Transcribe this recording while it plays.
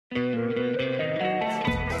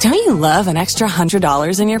Don't you love an extra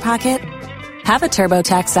 $100 in your pocket? Have a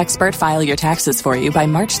TurboTax expert file your taxes for you by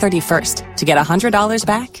March 31st to get $100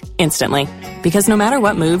 back instantly. Because no matter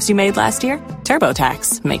what moves you made last year,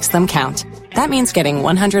 TurboTax makes them count. That means getting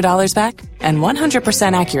 $100 back and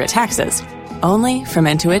 100% accurate taxes, only from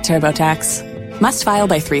Intuit TurboTax. Must file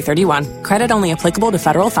by 3/31. Credit only applicable to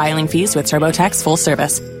federal filing fees with TurboTax full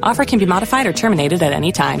service. Offer can be modified or terminated at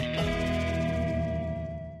any time.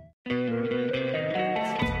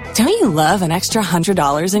 Don't you love an extra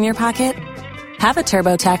 $100 in your pocket? Have a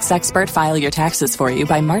TurboTax expert file your taxes for you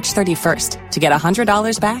by March 31st to get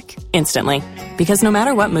 $100 back instantly. Because no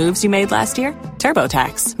matter what moves you made last year,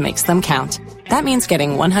 TurboTax makes them count. That means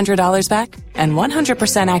getting $100 back and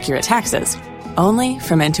 100% accurate taxes, only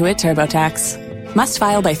from Intuit TurboTax. Must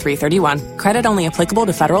file by 3/31. Credit only applicable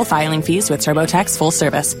to federal filing fees with TurboTax full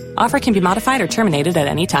service. Offer can be modified or terminated at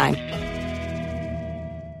any time.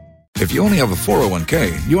 If you only have a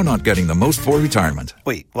 401k, you're not getting the most for retirement.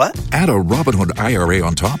 Wait, what? Add a Robinhood IRA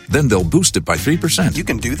on top, then they'll boost it by 3%. You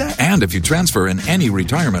can do that? And if you transfer in any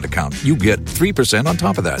retirement account, you get 3% on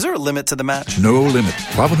top of that. Is there a limit to the match? No limit.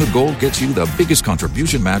 Robinhood Gold gets you the biggest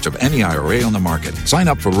contribution match of any IRA on the market. Sign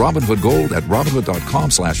up for Robinhood Gold at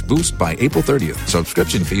Robinhood.com/boost by April 30th.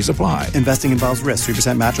 Subscription fees apply. Investing involves risk.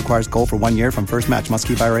 3% match requires gold for 1 year from first match. Must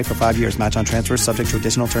keep IRA for 5 years. Match on transfers subject to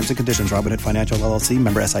additional terms and conditions. Robinhood Financial LLC,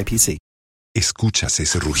 member SIPC. Escuchas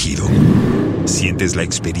ese rugido. Sientes la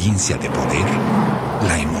experiencia de poder,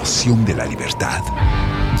 la emoción de la libertad.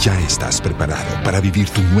 Ya estás preparado para vivir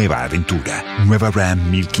tu nueva aventura. Nueva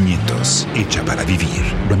Ram 1500, hecha para vivir.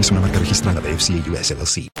 Ram es una marca registrada de FCA US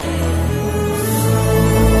LLC.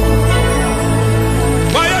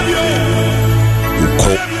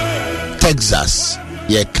 Texas,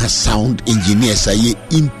 ka sound engineers aye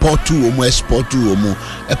import to export to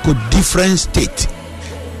eco different state.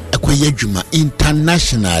 Ekweyejuma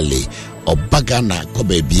internationally Obagana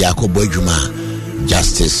Kobebia Kobojuma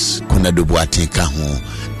Justice Kunadubuate Kahu.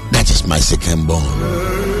 That is my second born.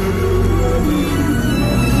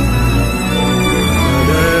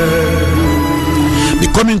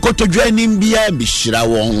 Becoming Koto joining Bia Bishira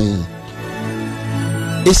Wong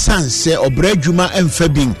Esanse Obrejuma and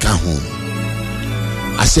Febin Kahu.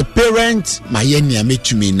 As a parent, my yenya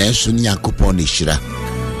metumi na sunya kuponi shira.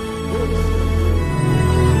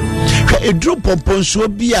 A drop upon so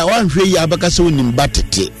be a 1 way abakaso in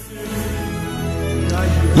batete.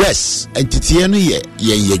 Yes, and Titiano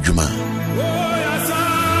ye juma.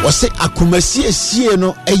 Was it akumasi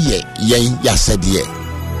sieno eye yen yasadie.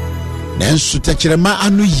 Then sutachirema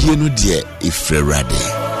anu yenu die ifrerade.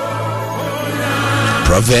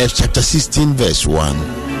 Proverbs chapter 16 verse 1.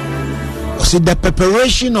 Was it the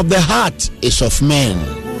preparation of the heart is of men,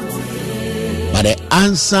 but the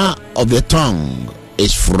answer of the tongue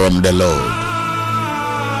is from the Lord.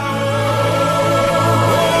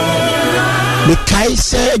 The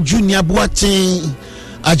Kaiser Junior Boateng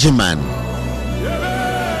Ajiman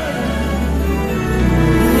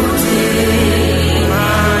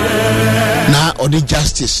na odi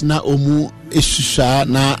justice na omu esusa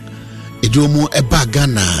na edomu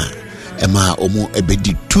ebagana ema omu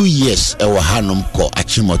ebedi 2 years ewa hanom ko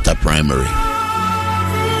Achimota Primary.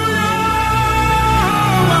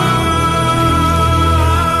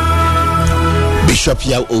 Bishop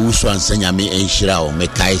ya Owusu Ansanyami enshira o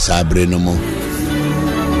mekai sabre no mu.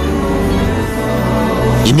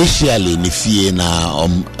 Initially ni fie na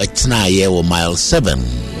etna ye wo mile 7.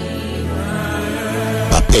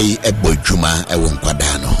 Papei ebojuma ewo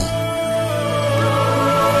nkwada no.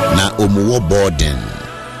 Na omuwo boarding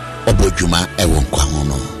obojuma ewo nkwa ho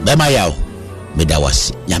no. Bema yawo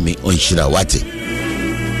medawasi nyame onshira wate.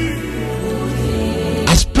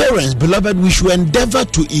 As parents, beloved, we should endeavor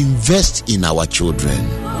to invest in our children.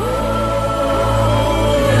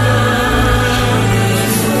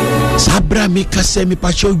 Sabra Mikasemi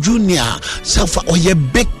Pacho Jr. Safa oye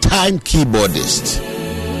big time keyboardist.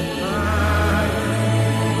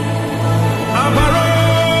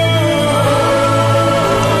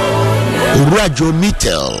 Rajo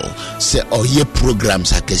Mittel se oye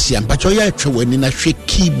programs akesi ampacho ya chweni na shwe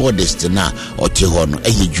keyboardist na otihono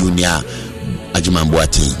eye junior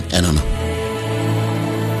Ajimambuati enono.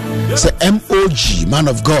 Say MOG, man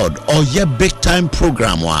of God, or your big time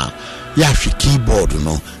program wa ya fi keyboard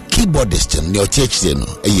no keyboardist no church no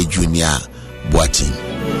eye junior Boating.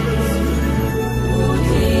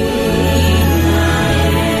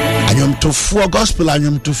 Anyom to for gospel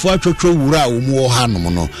anyom to for chocho wura omu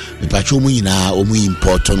hanom no me pacho mu nyina omu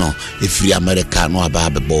import no efiri America no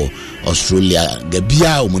ababebo Australia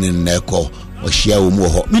gabia omu ne nneko Oshia umu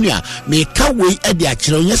ho. Minya, me ka wei edi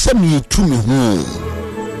akire onye se me tu me hu.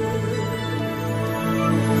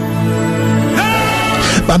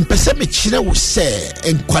 bampese me chire wo se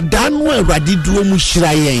enkwada no awrade duo mu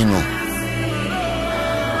hira yen no.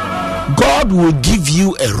 God will give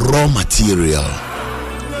you a raw material,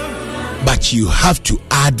 but you have to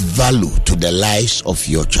add value to the lives of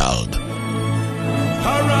your child.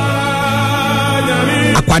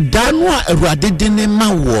 Akwada no awrade de ne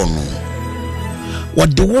ma wo no.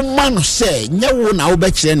 What the woman say, nyawo na wo be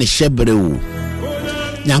kire ne hyebere wo.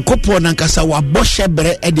 Nyankopo nankasa wa bo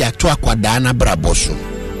hyebere e de ato akwada na brabo so.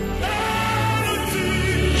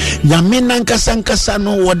 Nyame nankasa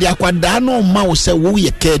no wo de akwada no ma wo se wo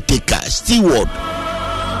ye caretaker, steward.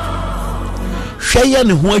 Hweye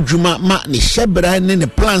ne ho adwuma ma ne hyebere ne ne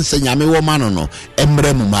plans nyame wo ma no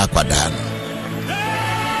emre mu ma akwada no.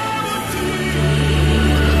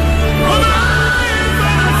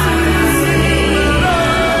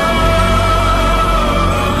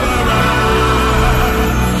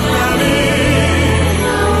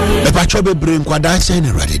 Pachobe brain kwada say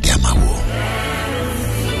ne ready dem awo.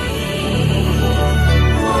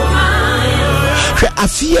 Hwe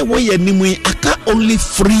afie wo ye nimu aka only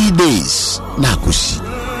 3 days na kusi.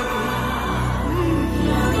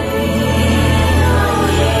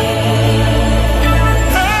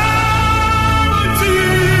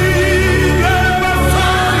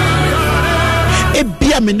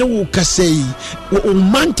 Ebia me ne wo kasei wo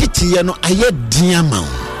mantiti ye no aye diama.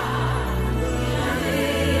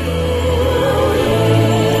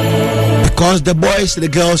 Because the boys, the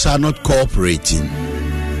girls are not cooperating.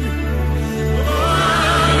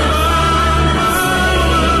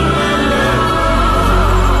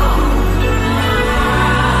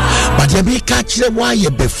 But you be catch the why you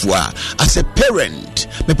before. As a parent,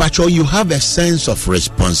 me patrol, you have a sense of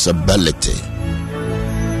responsibility.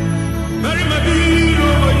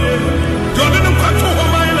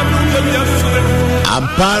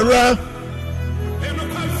 Ampara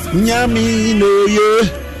Nyami no ye.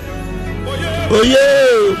 Oh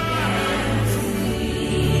yeah.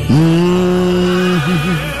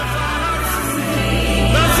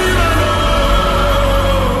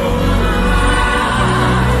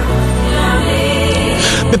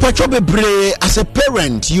 As a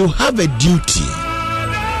parent, you have a duty.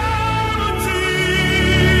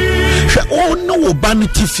 Oh no,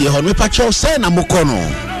 vanity fear. Me pacho say na mukono.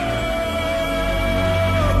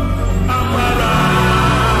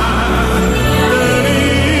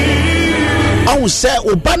 I say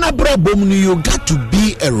Obana Brabom, you got to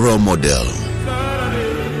be a role model.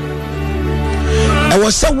 I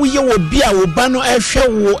was say we would be a Obano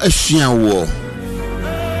Eshawo Eshiawo.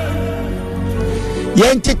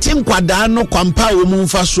 Yentetim Quadano Quampa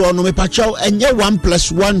Mumfaso no me pacho and ye 1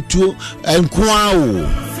 + 1 2 and kwao.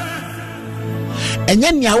 And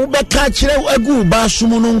yen ya ube kachire egu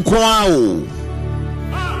basumunun kwao.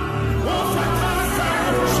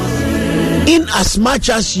 In as much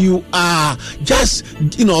as you are just,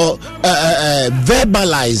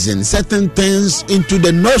 verbalizing certain things into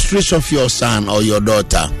the nostrils of your son or your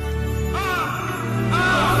daughter,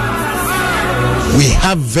 we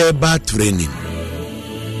have verbal training.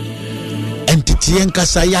 Entity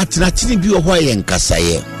enkasaya tinatini bi oho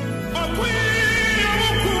yenkasaye.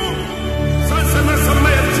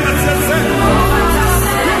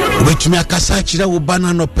 Obetumi akasa kire wo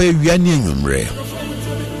bana no pa wiane enwumre.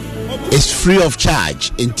 It's free of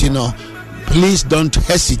charge. Please don't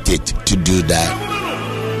hesitate to do that.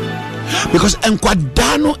 Because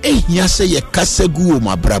enkwadano ehia se ye kasegu o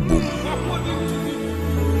mabrabum.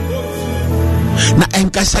 Na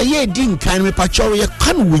enkasaye din kan me pacho ye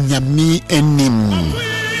kan wunyami enim.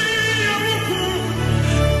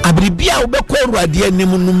 Abribia obekwa urade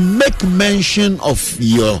enim no make mention of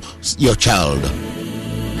your child.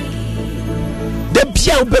 The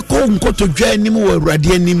Pia Beko Nkoto Janim were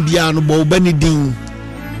Radianim Biano Bobani Ding.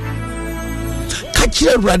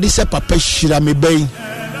 Catcher Radisa Papa Shirami Bay.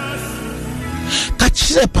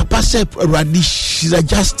 Catcher Papa said Radishira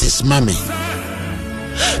Justice Mammy.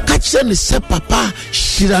 Catcher said Papa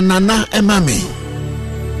Shiranana and Mammy.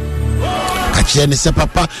 Catcher said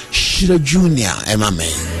Papa Shira Junior and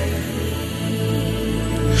Mammy.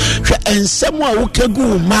 And someone who can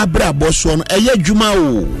go Mabra Boswan a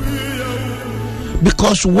Yajumao.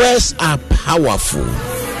 Because words are powerful.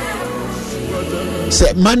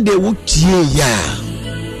 Say Monday wutie ya.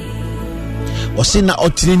 Osina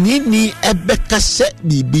otrinini ebeka se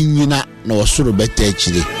bibinyina na osoro beta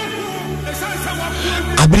echire.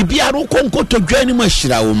 Abribia ro konko to dwani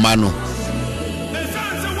mashira wo ma no.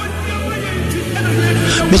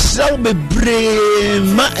 Misrawo bebre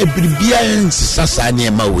ma abribia nsasa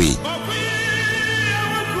ne ma we.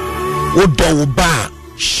 Wodo wo ba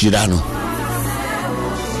shira no.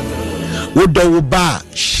 Wodo wo ba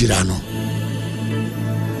shira no.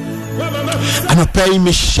 Anopay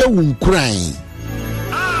me show crying.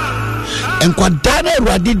 And Kwadana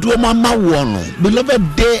Radido Mama Wono.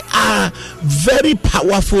 Beloved, they are very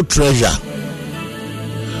powerful treasure.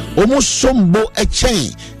 Almost sombo a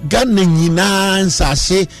chain. Gane nyina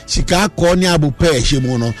nsase sika akoni abupe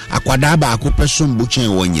hyemono akwadaba akope sombo chain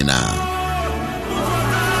wonyina.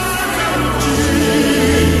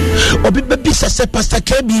 Obi bebi sase Pastor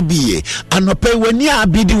KBB anope weni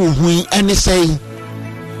abidi uhui ene say.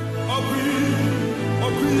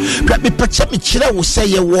 Prabi pacha mi chira wo say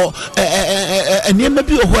ye wo enema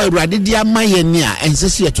bi oho Awurade di amaye ni a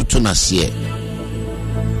ensese etoto na se.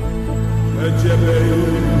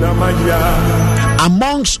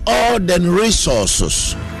 Amongst all the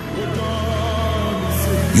resources,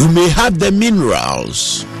 you may have the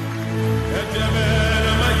minerals,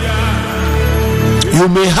 you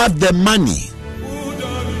may have the money,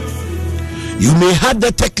 you may have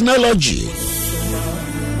the technology,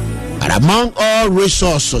 but among all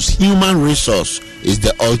resources, human resource is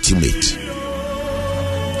the ultimate.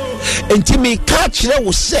 Enti me catch le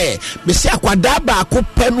wo say me say akwada ba ko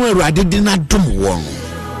penu Awurade di na dom won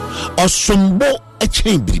osombo a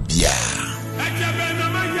chain bibia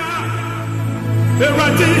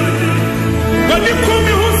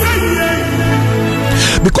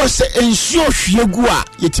because ensure hwegu a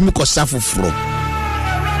yetimi kosa foforo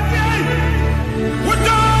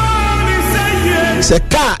se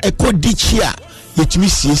ka ekodichi a yetimi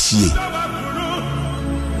siesie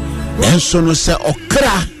enso no se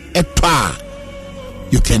okra etwa,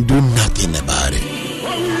 you can do nothing about it.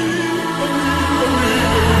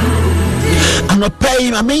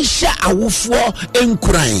 Anopay amensha awofo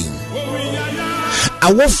enkran.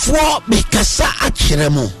 Awofo bekasa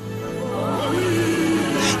akyeremo.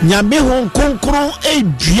 Nyame hon konkron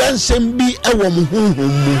eduansem bi ewo mo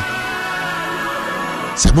honhom mu.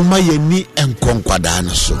 Sabuma yeni enkonkwada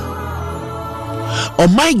no so. Oh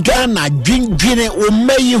my God, na dwindwene o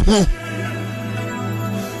mayi ho.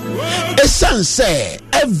 Esan say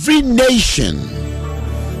every nation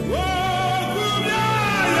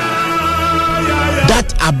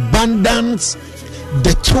that abandons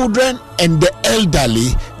the children and the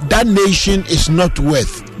elderly, that nation is not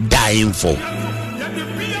worth dying for.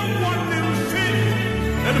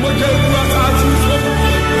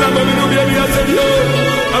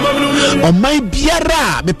 O my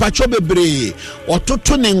biara me pacho bebre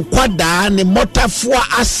ototo ne nkwada ne motafo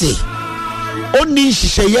ase. Oni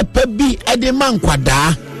hihye pabi ede man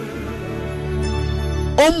kwada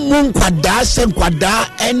omu nkwada se nkwada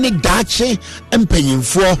eni dache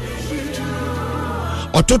empanyimfo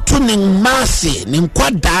ototo ne mase ne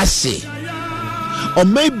nkwada se o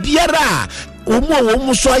me biara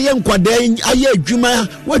omu so aye nkwada aye adwuma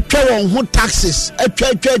wetwa won ho taxes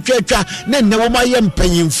atwa na ne wo aye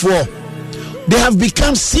empanyimfo. They have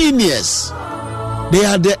become seniors. They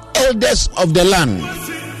are the elders of the land.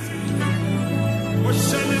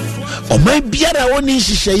 O my biara woni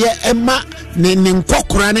hihye ema ne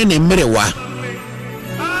nkokora ne mmerewa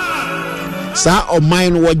sa o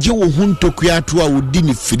mine woje wo huntokua to a wodi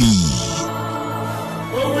ne free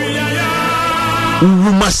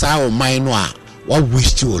wuma sa o mine no a wa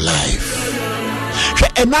waste your life hwe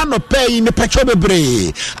ena no pay ne pacho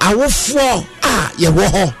bebre awofo ye wo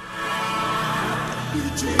ho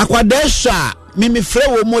akwadesha mimi frɛ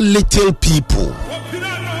wo mo little people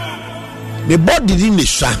the body di ne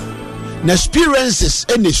sha na experiences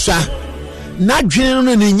enisha na dwene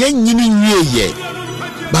no ne nyanyini nwieye.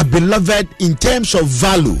 But beloved, in terms of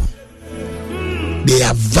value, they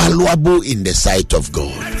are valuable in the sight of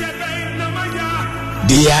God.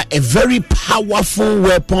 They are a very powerful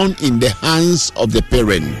weapon in the hands of the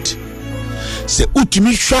parent. Se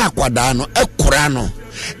utimi hwa akwada no ekora no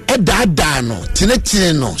edada no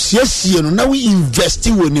tinetine no siesie no na we invest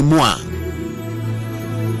woni mu a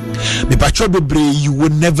me pacho bebre, you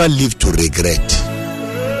will never live to regret.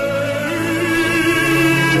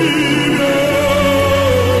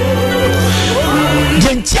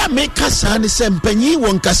 Gentia make kasa ne sempanyi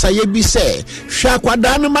won kasa ye bi se hwa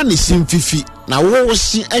kwada no ma ne simfifi na wo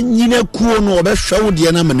si anyina kuo no obehwa wo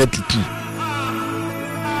de na manatutu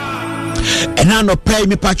ena no pay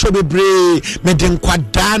me pacho bebre me den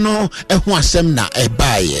kwada no eho asem na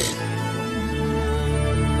ebaye.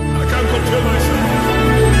 I can't control myself.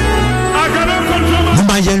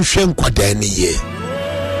 Yenhwe kwada ni ye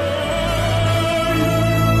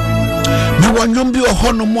me wonwom bi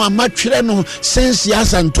ohono mu amatwere no sense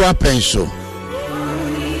asanto apenso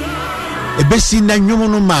ebesi na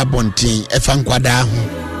nwom no ma bonten efa nkwada ho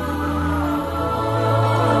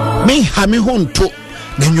me ha me honto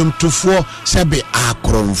na nwom tofo sebe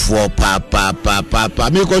akronfo pa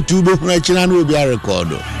me ko tu be huna china no obi a record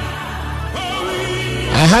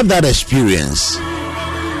have that experience.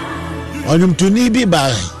 On to Nibi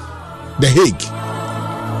by The Hague.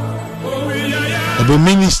 The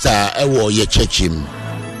minister ewo ye church him.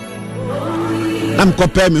 I'm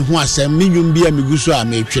compare me who asem minimum be me guso a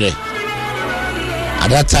me twere. At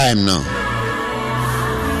that time no.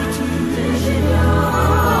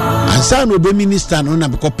 Ansa no be minister no na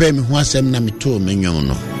be compare me who asem na me to me nwom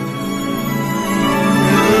no.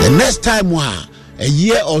 The next time a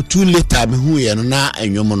year or two later me who ye no na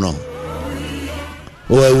enwom no.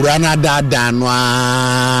 O ewura na da no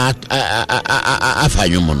afa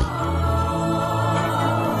nwom no.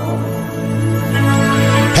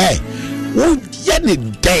 Wo ye ne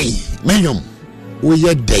day menyom wo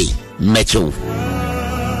ye day mecho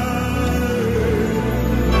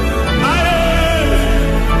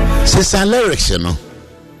Sister lyrics, you know,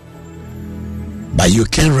 but you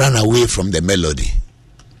can't run away from the melody.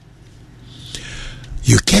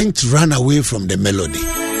 You can't run away from the melody.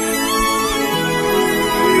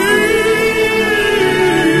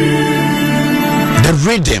 The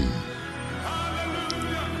rhythm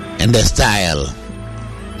and the style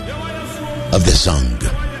of the song.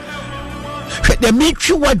 The make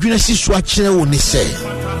you what you see swatching when they say.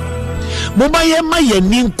 Mobile my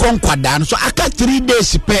nin conquadan, so I got 3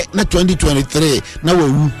 days pay na 2023. Now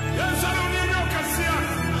we.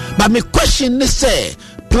 But my question they say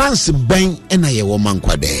plans bang and a woman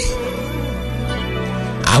quade.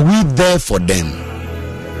 Are we there for them?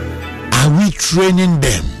 Are we training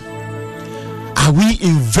them? Are we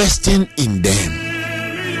investing in them?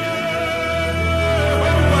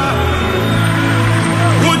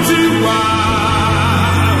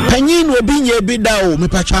 Penyin obi nye bi da o me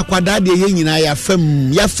pacha akwada de ye nyina ya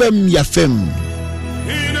fam.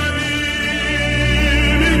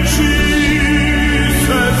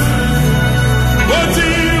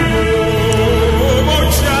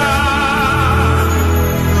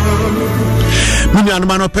 Mini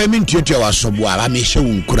anuma no pe min tutu wa sobo ala me hye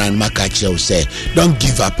wo nkuran maka kire say don't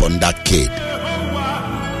give up on that kid.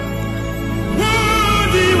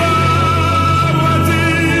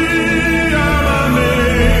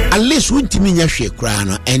 At least when Timinya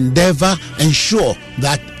Shekrano endeavor ensure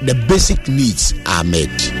that the basic needs are met.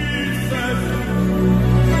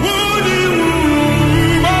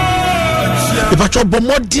 If I talk about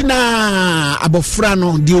Modina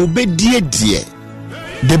Abofrano, the obedient dear,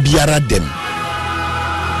 the biara dem.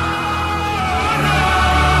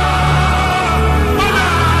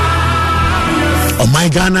 Oh my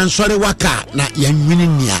God, I'm sorry, waka na yan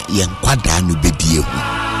winning ya yan kwada no bedie.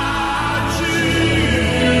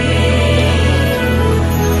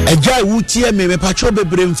 Eja wutie me pacho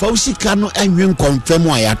bebre mfa usika no anwen confirm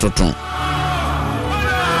ayatoton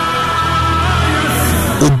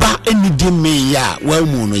oba enidi me ya wa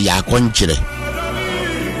mu no ya konkyere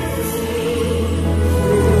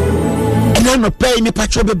ena no pay me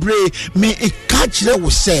pacho bebre me e ka kire wo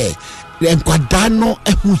se enkwada no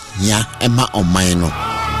ehu hia ema oman no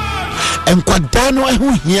enkwada no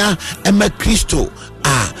ehu hia ema Kristo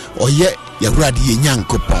a oye yawurade ye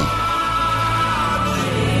nyankopon.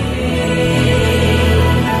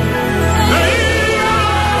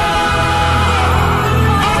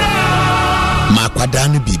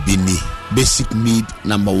 Makwadani bibini, basic need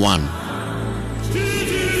number 1.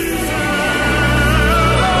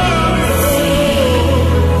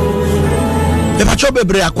 The pacho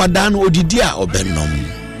bebre akwadano odidia obenom.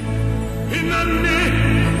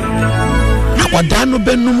 Akwadano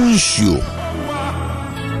benum nsuo.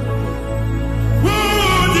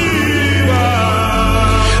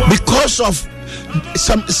 Because of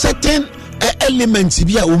some certain elements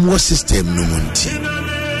bi a umwo system no monti.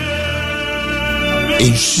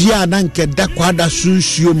 Ensia nanke da kwada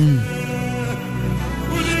sunsuom.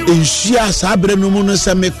 Ensia sabre no mu no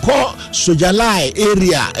se me ko Sojalai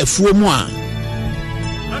area efuomu a.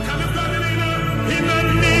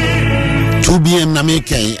 2BM na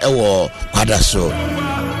meken ewo kwada so.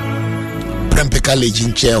 Prempeka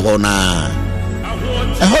lejinche ho na.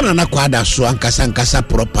 Ehona na kwada so ankasa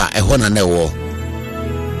proper ehona na ewo.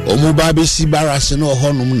 Omuba be si barase no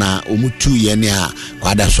honum na omutu ye ne a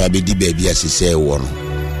kwada so abedi baabi asese ewo no.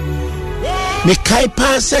 Me kai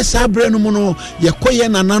pa se sabre no mu no ye koye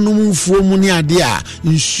nananom mfuo mu ne ade a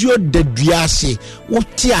nsuo daduase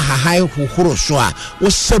wote ahahai hohoro so a wo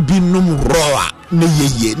sabi nom roa ne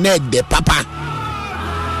yeye na de papa.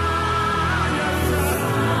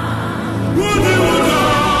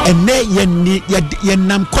 Ene ye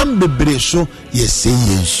nam kwam bebre so ye se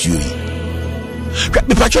ye nsuo.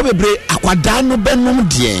 Me pacho bebre akwada no benom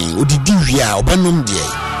de odidi wia obenom de.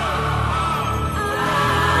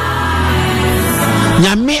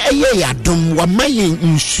 Nyame eye yadom wa maye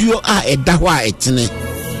nsuo a eda ho a etene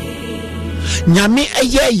nyame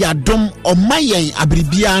eye yadom omayen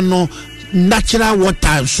abribia no natural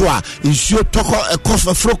water so a nsuo toko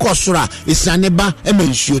ekofefro kosora esaneba ema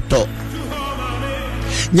nsuo to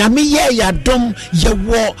nyame ye yadom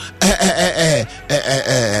yewo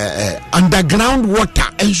underground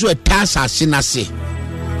water enso etasa asinase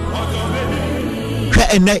hwe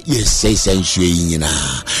ene yesese nsuo yinyina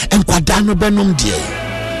enkwada no benom de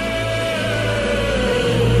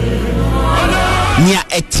nia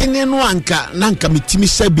etene no anka mitimi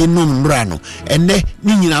sabi no mra no ene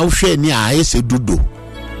ni nyina wo hwe ni a ese dudo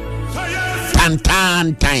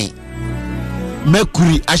tantan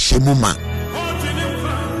mercury ashemuma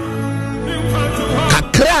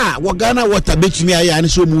kakra wagana water betimi aya ani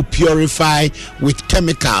so mu purify with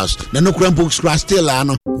chemicals na no krampo still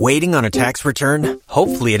ano. Waiting on a tax return?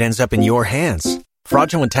 Hopefully it ends up in your hands.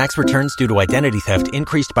 Fraudulent tax returns due to identity theft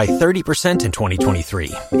increased by 30% in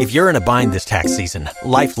 2023. If you're in a bind this tax season,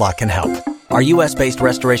 LifeLock can help. Our U.S.-based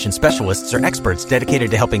restoration specialists are experts dedicated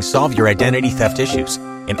to helping solve your identity theft issues.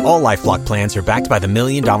 And all LifeLock plans are backed by the $1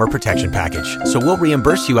 Million Protection Package. So we'll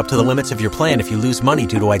reimburse you up to the limits of your plan if you lose money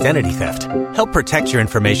due to identity theft. Help protect your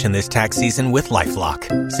information this tax season with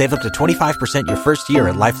LifeLock. Save up to 25% your first year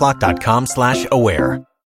at LifeLock.com/aware.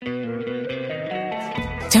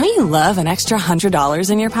 Don't you love an extra $100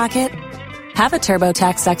 in your pocket? Have a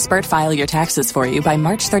TurboTax expert file your taxes for you by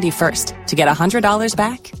March 31st to get $100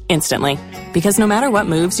 back instantly. Because no matter what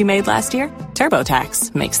moves you made last year,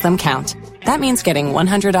 TurboTax makes them count. That means getting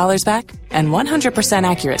 $100 back and 100%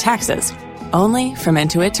 accurate taxes only from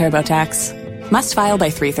Intuit TurboTax. Must file by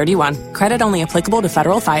 3/31. Credit only applicable to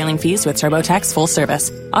federal filing fees with TurboTax full service.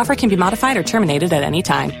 Offer can be modified or terminated at any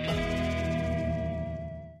time.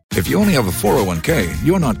 If you only have a 401k,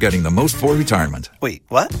 you're not getting the most for retirement. Wait,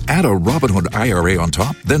 what? Add a Robinhood IRA on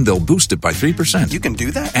top, then they'll boost it by 3%. You can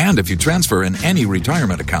do that? And if you transfer in any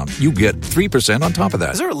retirement account, you get 3% on top of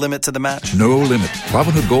that. Is there a limit to the match? No limit.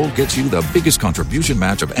 Robinhood Gold gets you the biggest contribution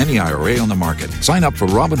match of any IRA on the market. Sign up for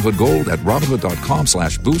Robinhood Gold at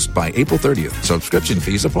Robinhood.com/boost by April 30th. Subscription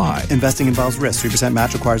fees apply. Investing involves risk. 3%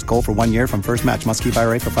 match requires gold for 1 year from first match. Must keep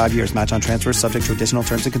IRA for 5 years. Match on transfers subject to additional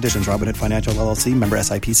terms and conditions. Robinhood Financial LLC, member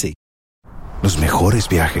SIPC. Los mejores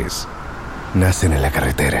viajes nacen en la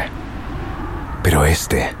carretera, pero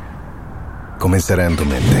este comenzará en tu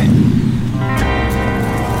mente.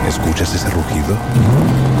 ¿Escuchas ese rugido?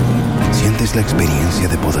 ¿Sientes la experiencia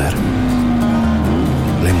de poder?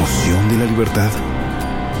 ¿La emoción de la libertad?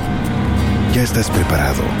 Ya estás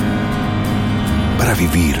preparado para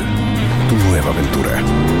vivir tu nueva aventura.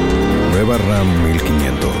 Nueva RAM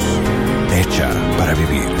 1500. Hecha para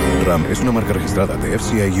vivir. RAM es una marca registrada de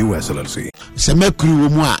FCI US LLC. Se me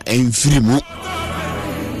kruwa enfirimu.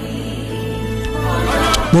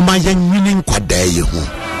 Mama yenwini kwadaye ho.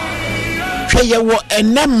 Hwe ye wo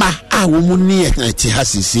enema a wo mu ne ati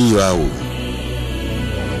hasisi yo awo.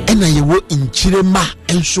 Ena ye wo nchirema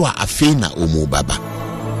enso a afei na omu baba.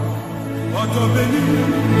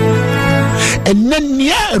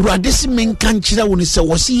 Enania Awurade menka nkyira wo ne se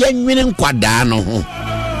wo se yenwini nkwadaa no ho.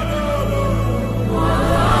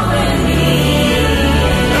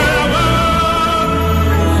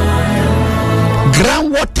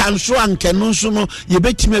 Groundwater nso ankeno nso no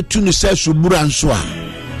yebetime atu no se subura nso a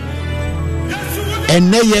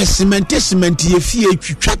enne ye cement ye fie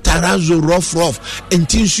twitwa tarazo rough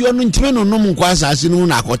entinsuo no ntime no nom nkwa asase no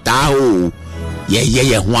na akota o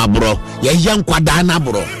ye ho abro ye nkwada na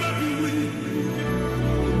abro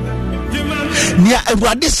nia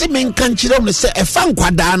Awurade se menka nkyere no se efa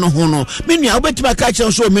nkwada no ho no menua obetime ka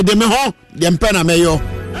kyerɛ so mede me ho de mpa na meyo.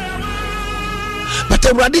 But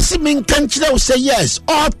Awurade se menka nkyere say yes,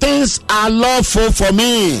 all things are lawful for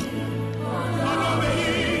me,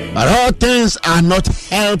 but all things are not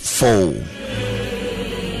helpful.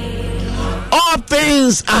 All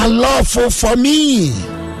things are lawful for me,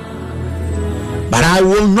 but I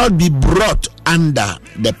will not be brought under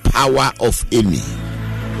the power of any.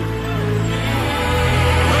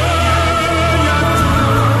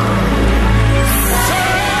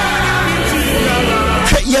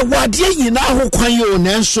 Ye wadie nyina ho kwan ye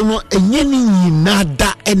onenso no enye ni nyina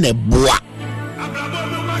da eneboa.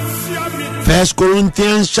 1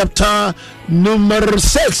 Corinthians chapter number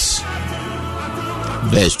 6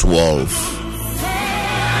 verse 12.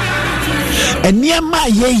 Eniema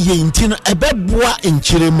ye ntino ebeboa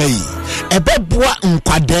nkyirema yi ebeboa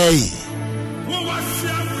nkwadai.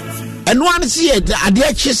 And one see it at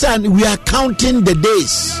the chisan we are counting the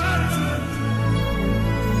days.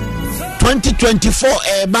 2024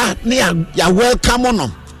 eba ne ya welcome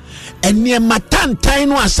on ene matantan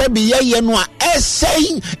no asabi ye no a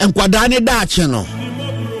esei enkwada ne daache no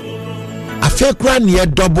afekura ne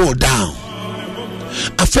double down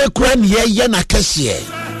afa kura ne ye na kese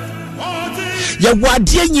ye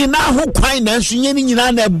wade nyina ho kwan na nso nye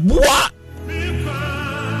nyina na boa.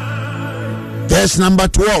 Verse number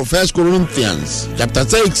 12, 1 Corinthians chapter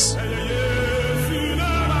 6.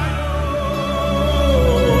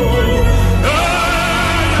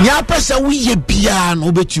 Nya pesa we ye bia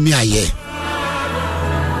no betumi aye.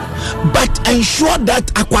 But ensure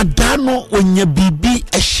that akwadano onye bibi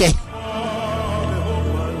ehye.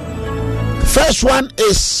 First one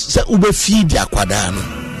is say ube feed akwadano.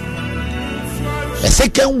 The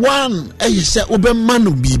second one is say ube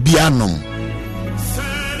manu bibi anom.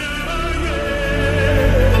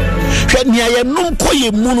 Hwe nia ye nom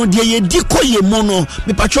koye mu no de ye di koye mu no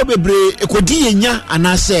me pacho bebre ekodi yenya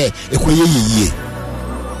anase ekoye yeye.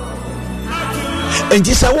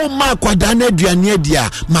 Enti sa wo ma kwada na aduane adia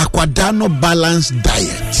ma kwada no balanced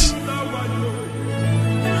diet.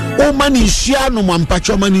 O mani hia no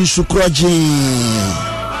mampacho mani sukroje.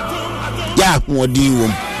 Ya kwodi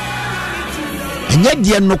wo. Enye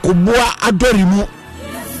de no koboa adorimu.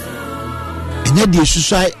 Enye de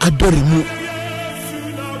susai adorimu.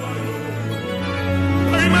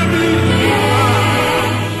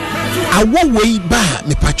 Awo wei ba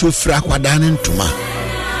me pacho fra kwada na ntuma.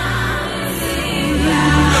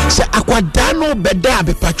 Se akwadano beda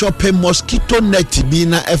be pacho pe mosquito net bi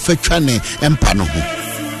na efetwa ne empa no ho.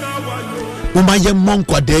 Moma ye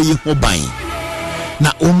monkwada yi ho ban.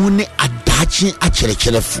 Na omu ne adachi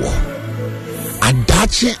acherecherefo.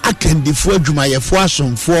 Adachi akandifo adwumayefo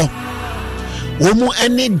asomfo. Omu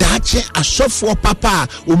ene dachi asofo papa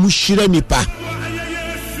omu hire nipa.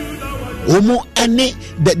 Omu ene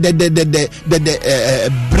the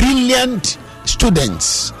brilliant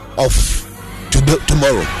students of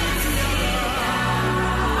tomorrow.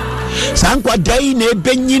 Sankwa dai na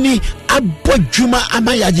ebenyini abodwuma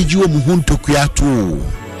amayagigi wo muhuntokua to.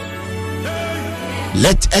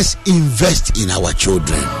 Let us invest in our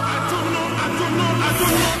children.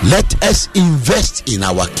 Let us invest in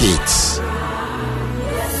our kids.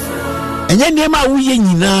 Enye niema uye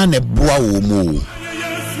nyina ne boa wo mu.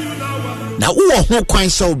 Na wo ho kwan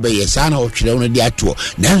se obeye sa na otwere no de ato.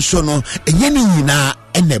 Nanso no enye ni nyina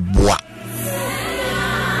ene boa.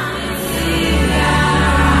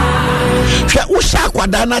 Usha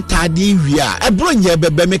kwadana tadi wia ebro nya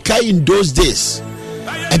bebe meka in those days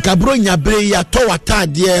ekabro nya bre ya to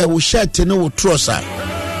watade wo shirt ne wo trouser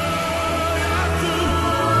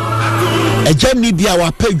ejamni bia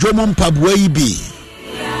wa pedwomo mpaboa yi bi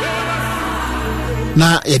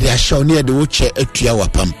na ye de ahyaw ne ye de wo che atua wa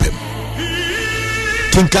pampem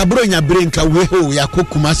tinkabro nya bre nka we ho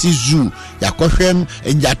yakokuma si zoo yakohwem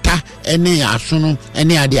njata ene asono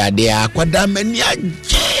ene ade akwada mani aje.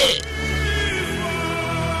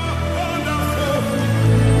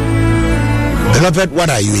 Beloved, what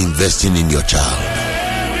are you investing in your child?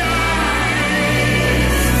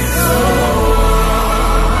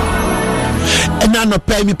 Ena no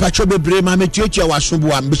pay mi pacho bebre ma metietia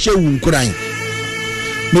wasombo am behye wunkuran.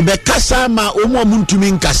 Me be kasa ma omo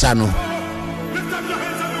muntumi nkasa no.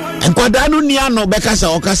 Enkwada no nia no be kasa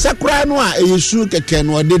okasa kura no a eyesu keke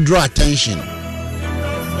no dey draw attention.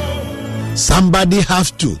 Somebody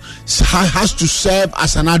has to serve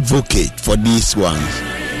as an advocate for these ones.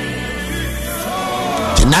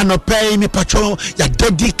 Nano pay me pacho ya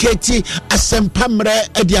dedicate asempamre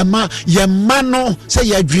ediama ye mano say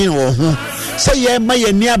ye dream wo ho say ye ma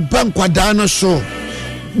ye nia bankwada no so.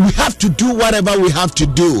 We have to do whatever we have to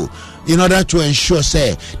do in order to ensure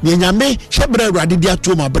say ni nyame hyebre awrade dia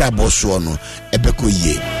to ma brabo so no ebeko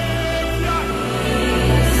ye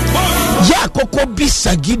ya koko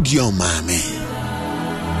bisa Gideon mame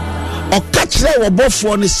o kachre wo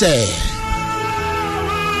bofo ni say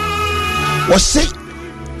wo say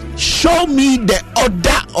show me the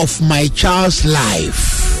order of my child's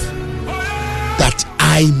life that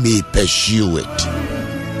I may pursue it.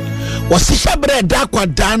 Wasisha breda kwa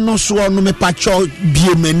dano so no me pacho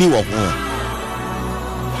biemani wo ho.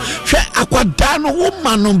 Hwe akwadano wo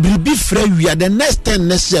manom bribi fra wi the next thing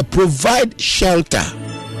necessary provide shelter.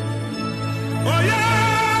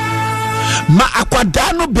 Ma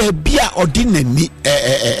akwadano baby a ordinary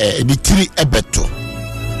bitiri ebeto.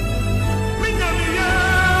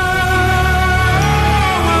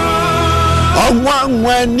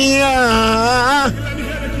 Wania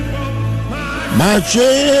my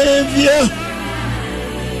Savior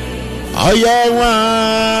Ayawani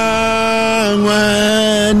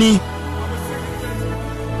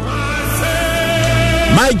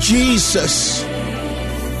my Jesus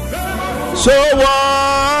so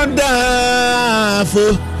wonderful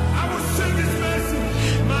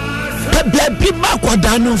baby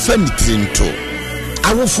makwadano fanitrinto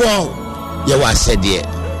awofo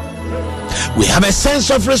We have a sense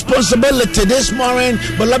of responsibility this morning,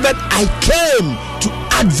 beloved. I came to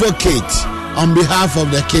advocate on behalf of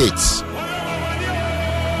the kids.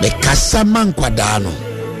 Me kasaman kwadano.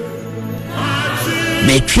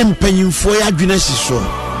 Me chimpanyimfo ya adwene siso.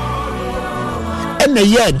 Ena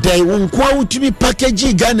ye day wonkwa utumi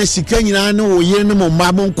package Ghana sika nyina ne wo yere ne mo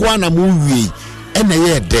mabo nkwa na mo wi. Ena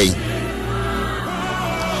ye day.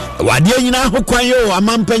 Wade nyina ho kwan yo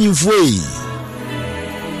amampanyimfo yi.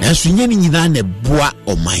 Nanso nyeni nyina na boa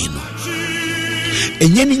oman no.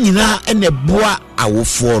 Enyeni nyina na boa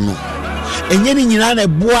awofo no. Enyeni nyina na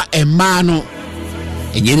boa ema no.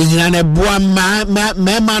 Enyeni nyina na boa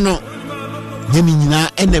mema no. Enyeni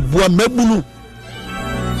nyina na boa mabunu.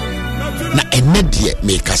 Na enedie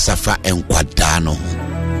me kasafa enkwada no.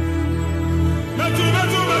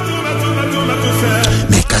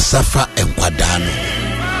 Me kasafa enkwada no.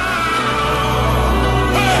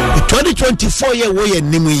 2024 year we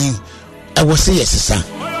nim yi I was say yes I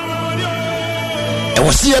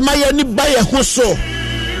was say my ni buy ho so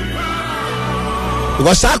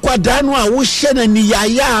because akwada no a wo hye na ni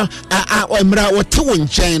yaya emra wote wo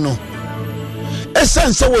nchen no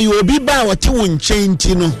esense wo ye obi ba wote wo nchen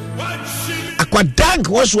ti no akwada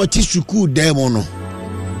was what suku dem no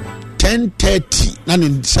 10:30 na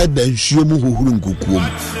ne said the nsuo mu hohuru nkokuom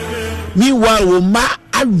meanwhile wo ma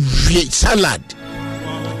awie salad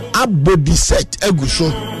abodi set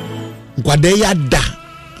eguso nkwade ya da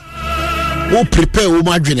wo prepare wo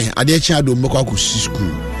madwene ade echi ado mmekọ akosi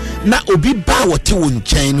school na obi ba wote wo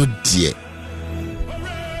nchen no de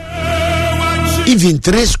even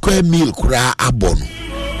 3 square meal kura abono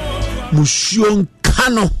musuo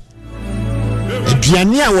nkano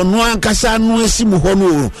aduane a wono ankasa no asimu ho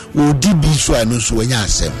no wo di bi so anu so wanya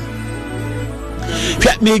asem.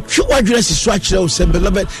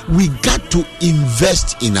 Beloved, we got to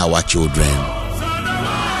invest in our children.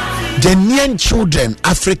 Ghanaian children,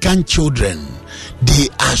 African children, they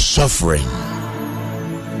are suffering.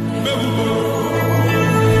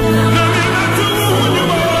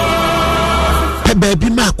 Baby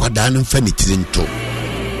ma kwadanu fenitirinto.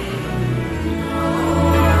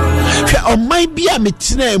 O mai bia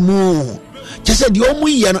metina mu. Just said the omu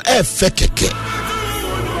ye no e fekeke.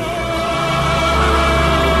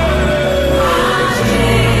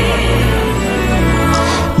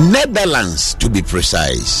 Netherlands to be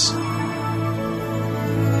precise.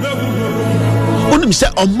 Unim say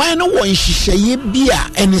o man no won hihye bia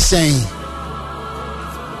anything.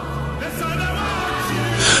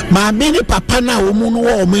 Ma me ne papa na wo mu no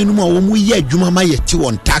wo man no wo mu ye adwuma ma yeti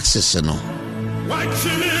won taxes no.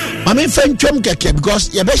 Ma me fentwem keke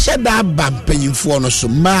because ye be hye da ba mpanyimfo no so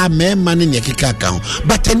ma me man ne keka ka ho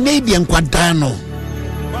but enedi enkwada no.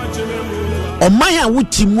 Omaya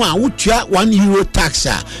wutimu a wutua €1 tax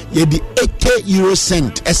a ye di 80 euro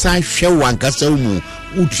cent esan hwe wankasa mu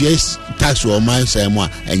wutua tax o man say mu a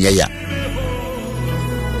enye ya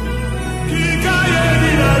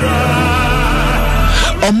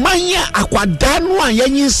omanya akwada no a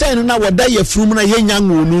yenyin say no na woda yefrum na yenya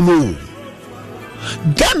ngonu no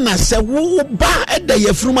Ghana se wo ba eda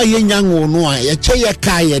yefrum a yenya ngonu a ye che ye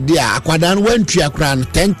ka ye de a akwada no wantua kra no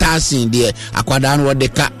 10,000 de akwada no de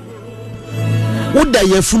ka Uda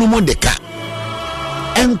yefunu mo deka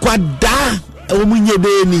enkwada omunye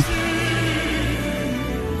beni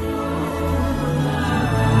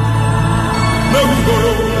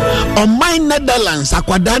on my Netherlands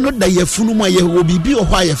akwada no da yefunu mo ye obibi o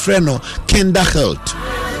hwa ye frɛ no kinderhealth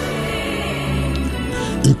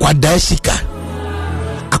enkwada sika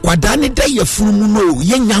akwada ne da yefunu mo no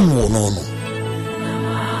ye nyanwo no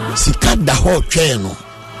sika da ho twɛ no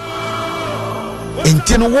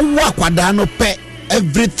Intino wo akwada no pe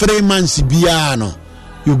every 3 months bia no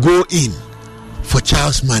you go in for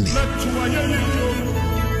child's money.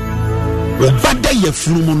 Obada ye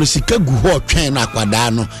furumu no sika gu ho twen na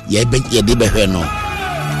akwada no ye de behwe no.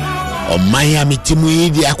 O maya mitimu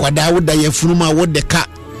idi akwada wo da ye furumu a wo de ka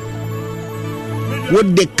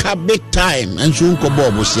big time and so nko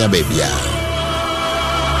bobo sia babia.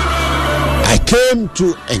 I came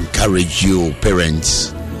to encourage you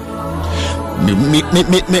parents.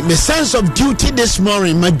 Me sense of duty this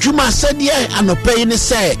morning. My Juma said, yeah, and no pay ni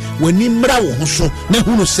say when ni mra wo so na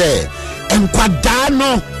hunu say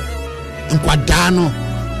enkwadano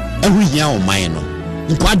ehu hia o man no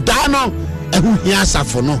enkwadano ehu hia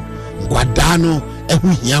asafo no enkwadano ehu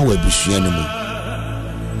hia wa busua no mu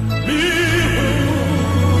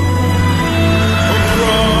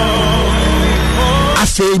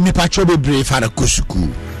afi mi pacho bebre fa na kosuku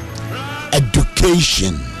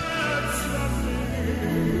education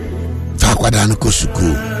Fakwadano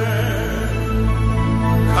kosuku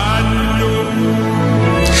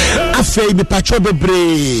afei me pacho bebre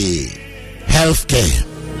healthcare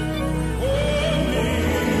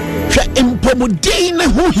hwɛ impomuden na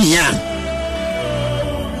ho hia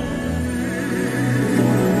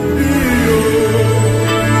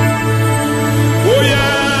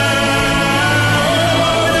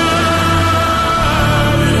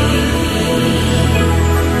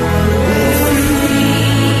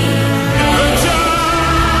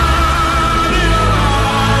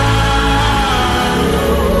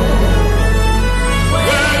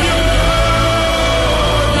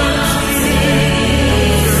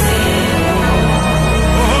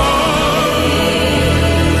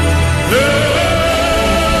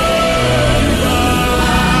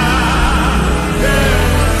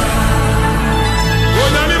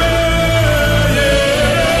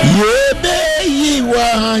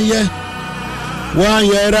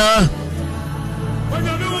Wayera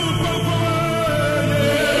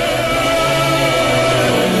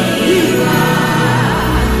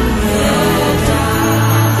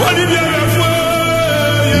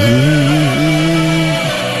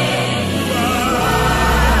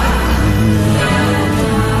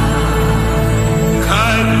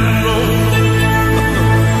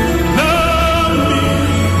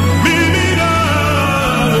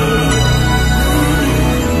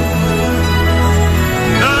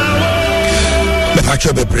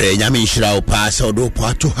bebre nyame nhyira wo pa sɛ do po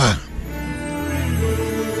ato ha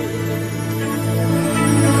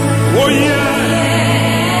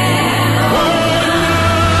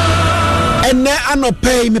ene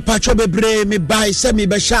anopɛ me pacho bebre me bai sɛ me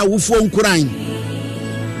bɛhya awofo nkuran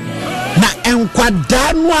na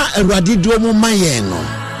enkwada no a Awurade do mu mayɛ no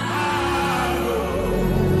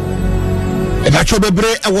e pacho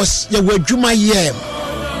bebre was ye wadwuma yɛ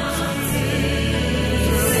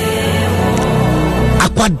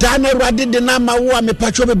akwada na Awurade de na ma wo a me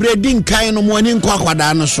pacho bebre din kan no mo ani nkɔ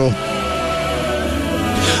akwada no so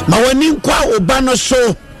ma wani nkɔ oba no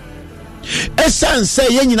so esan sɛ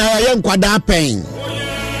yɛ nyina yɛ nkwada pɛn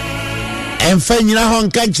ɛmfa nyina hɔ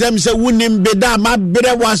nka kyerɛm sɛ wonim beda ma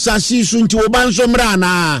brɛ wasasi so nti oba nso mra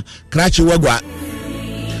na krachi wagwa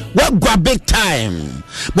big time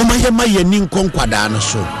mama yɛ ma yɛ ni nkɔ nkwada no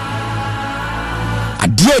so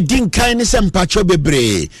adeɛ din kan ne sɛ mpacho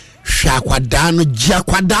bebre hwa kwada no gya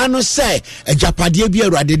kwada no sɛ agyapadeɛ bi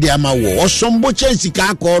Awurade de ama wo ɔsombo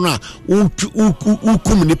kyensika akɔ no a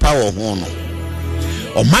ukum nipa wɔ ho no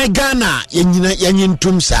oh my Ghana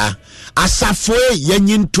yɛnyintum saa asafo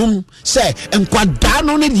yɛnyintum sɛ nkwada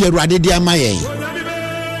no ne de Awurade de ama yɛn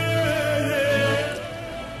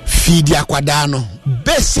feed akwada no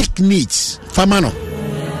basic needs fama no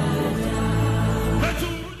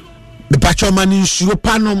the pacho mani nsuo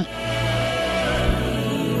panom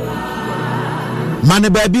mane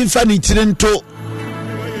baby mfa ni tirento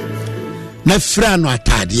na fra no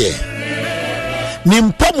atade ni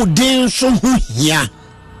mpomuden so ho hia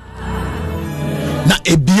na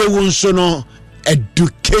ebie won so no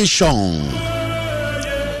education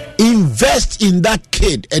invest in that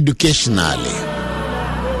kid educationally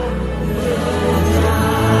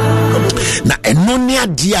na enoni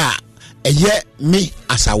ade a eye me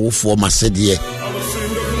asawofo masede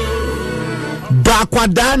ba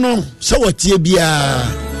kwada no se wotie bia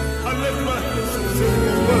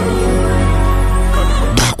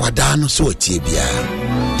ba kwada no se wotie bia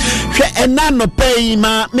hwe ena no pay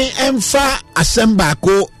ma me emfa asemba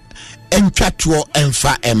ko entwato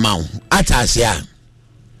emfa emaw atase a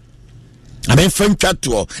abe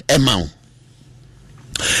fantwato emaw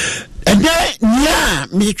ene nya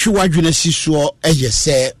me twi wadwena sisuo eye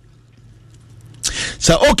se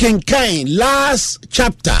so okay, kind last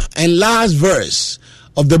chapter and last verse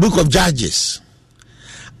of the book of Judges.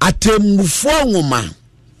 Atemufo nwoma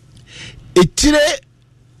etire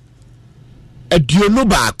aduonu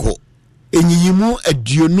baako enyiyimu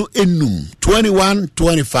aduonu enum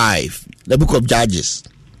 21-25 the book of Judges.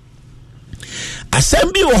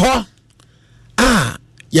 Asɛm bi wɔ hɔ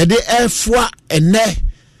yɛde ɛfoa ene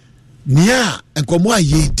nia nkomo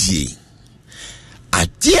ayedie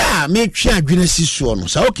adia me twa adwene sisuo no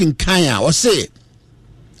sa okenkan a o say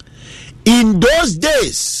in those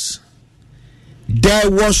days there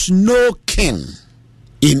was no king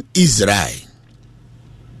in Israel.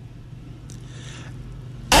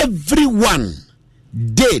 Everyone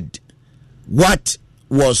did what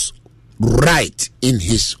was right in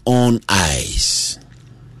his own eyes.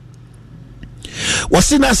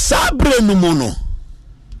 Wasina sabre mumono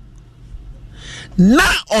na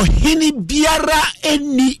ohini biara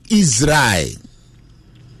eni Israel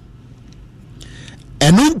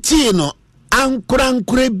enunti no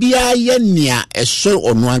ankurankure bia ye nea eso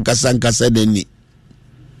onu ankasa dani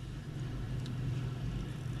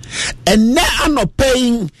ene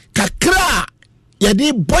anopɛyin kakra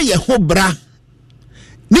yɛde bɔ yɛ ho bra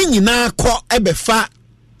ne nyinaa kɔ ɛbɛfa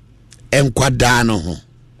enkwadaa no ho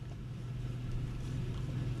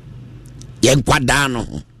yenkwadaa no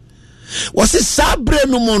ho wɔse sabre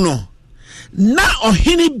no mu no na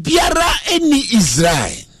ɔhene biara eni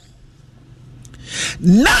Israel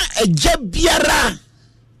na agya biara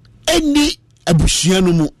eni abusua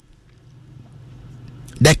no mu.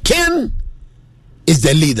 The king is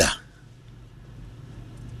the leader.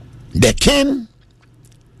 The king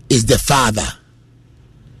is the father.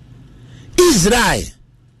 Israel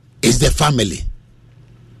is the family.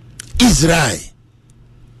 Israel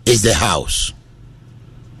is the house.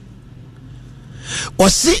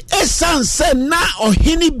 Osi esanse na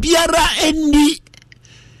ohini biara eni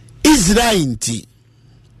Israel nti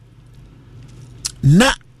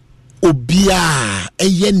na obia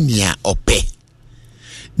eye nia ope.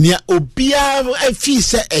 Nia obia afi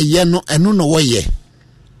se eye no eno no woye.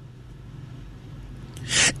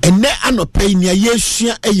 Ene anope nia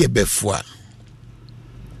yesua eye befua.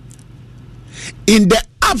 In the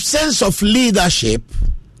absence of leadership,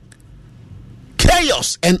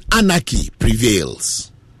 chaos and anarchy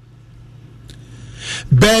prevails.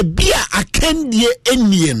 Bebia akendie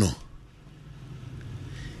enie no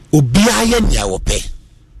obia ye nia wope.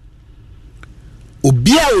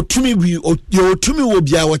 Obia otumi wo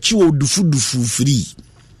bia wachi wo dufu free.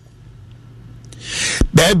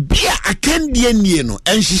 Bebia akendie nie no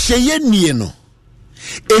enhyehyeye nie no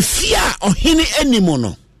efia ohene animo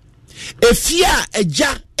no efia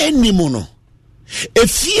eja animo no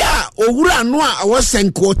efia owura no a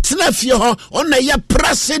awosenko tena fie ho ona ye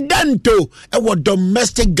presidento ewo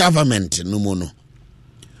domestic government no mu no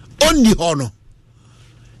oni ho no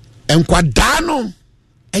enkwada no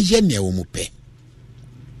eye ne wo mu pe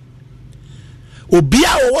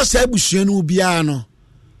obia wo sa abusua no obia no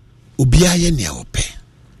obia ye ne wo pe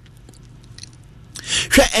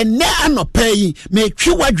hwe ene anopa yi me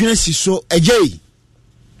twi wadwena si so agye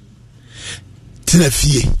tena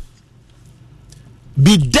fie.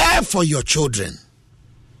 Be there for your children.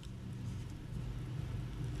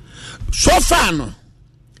 So far no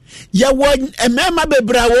ya won emema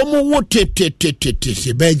bebra wo mu wo tete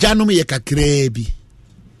be janum ye kakra bi.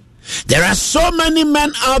 There are so many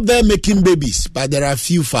men out there making babies, but there are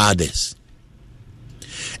few fathers.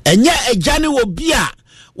 Enye ejane wo bia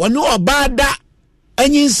woni obada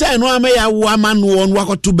enyin se no ameya wo amanu won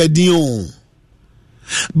wakoto badin o.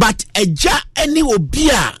 But eja eni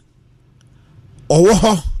obia owo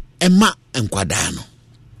ho ema enkwada no.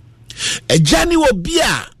 Eja ni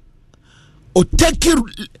obia o take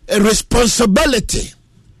responsibility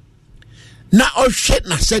na o shit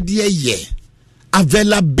na said ye.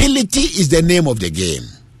 Availability is the name of the game.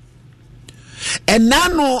 And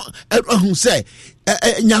now who say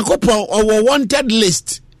Nyankopon our wanted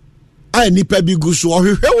list I nipa bi gu so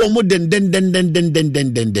ohwehwe wo mo den.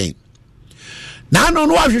 Na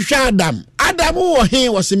no ahwehwe Adam wo he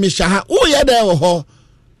wo se mesha wo ye da wo ho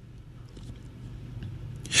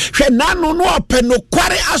hwe na no ope no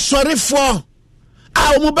kware asorefo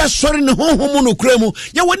a wo be sori ne honhom no kuramu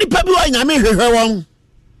ye wo nipa bi wo nyame hwehwe won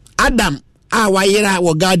Adam wayera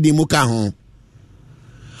wo gadi mu ka ho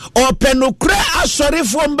ope no kura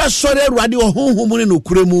asorefo mbe sori ruade wo honhom ne no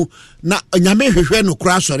kuramu na nyame hwehwe no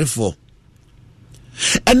kura asorefo.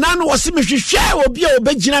 And now was me share will be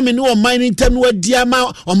obegina me no mining tem no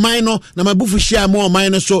diama or mino na mabufu share more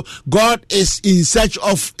mine. So God is in search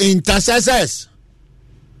of intercessors.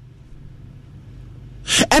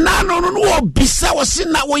 And I no bisa was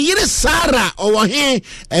in that we yere Sarah or he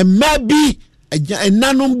and maybe a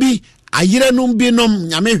nanumbi a yere numbinom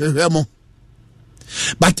nyame hwehwemo.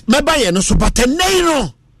 But maybe no so but a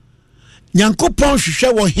no Nyankopon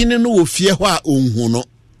hwehwe wo hene no wo fie ho a onhu no.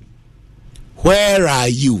 Where are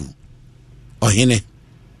you? Ohene.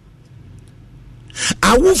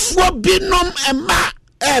 Awufuo binom ema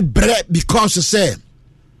ebre because say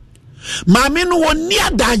mame no woni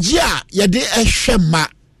adaje a ye de ehwema.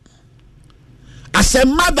 As a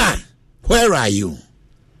mother, where are you?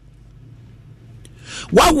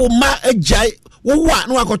 Wa wo ma agya wo wa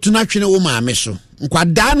no akotuna twene wo mame so.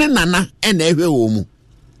 Nkwada ne nana ena ehwe wo mu.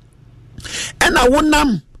 Ena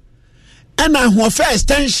wonam ena ho first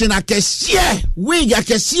tension akesie wig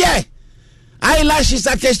akesie eyelashes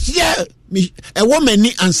akesie a woman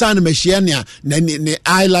ni ansa na mehia ne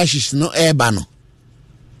eyelashes no eba no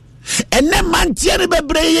ene mantie ne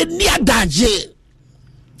bebre ye ni adaje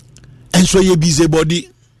enso ye busy body.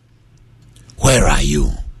 Where are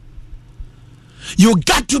you? You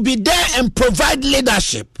got to be there and provide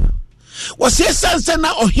leadership. Was ye sansa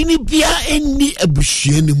na ohini bia eni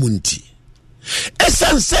abusue ne munti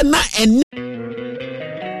Esan na en.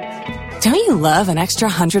 Don't you love an extra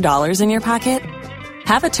 $100 in your pocket?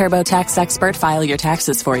 Have a TurboTax expert file your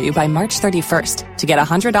taxes for you by March 31st to get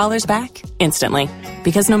 $100 back instantly.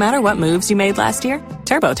 Because no matter what moves you made last year,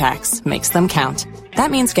 TurboTax makes them count.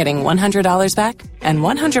 That means getting $100 back and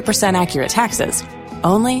 100% accurate taxes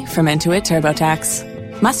only from Intuit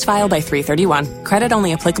TurboTax. Must file by 3/31. Credit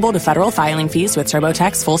only applicable to federal filing fees with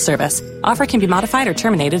TurboTax full service. Offer can be modified or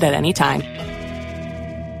terminated at any time.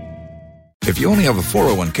 If you only have a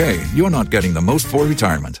 401k, you're not getting the most for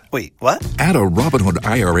retirement. Wait, what? Add a Robinhood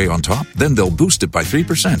IRA on top, then they'll boost it by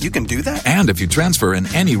 3%. You can do that? And if you transfer in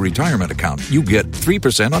any retirement account, you get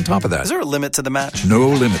 3% on top of that. Is there a limit to the match? No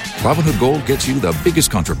limit. Robinhood Gold gets you the biggest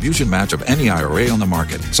contribution match of any IRA on the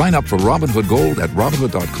market. Sign up for Robinhood Gold at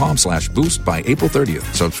Robinhood.com/boost by April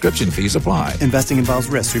 30th. Subscription fees apply. Investing involves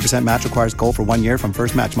risk. 3% match requires gold for 1 year from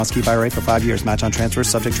first match. Must keep IRA for 5 years. Match on transfers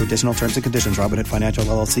subject to additional terms and conditions. Robinhood Financial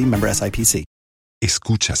LLC. Member SIPC.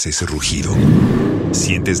 ¿Escuchas ese rugido?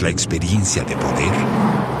 ¿Sientes la experiencia de poder?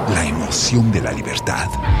 ¿La emoción de la libertad?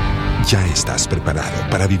 Ya estás preparado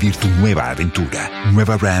para vivir tu nueva aventura.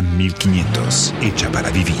 Nueva Ram 1500, hecha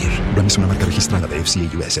para vivir. Ram es una marca registrada de FCA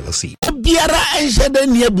US LLC. Biara enjede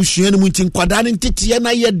ni abusuan mu tin kwada ne tete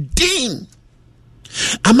na ye din.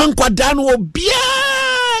 Aman kwada no obia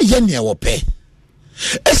ye ne wo pe.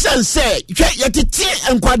 Esan se ye tete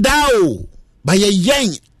enkwada o ba ye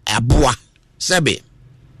yen aboa. Sebe,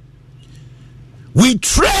 we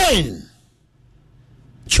train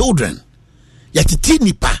children. Yatiti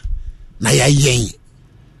nipa na ya yen.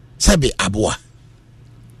 Sebe aboa.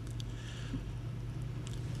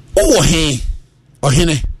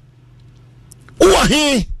 Ohene.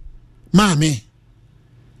 Mami.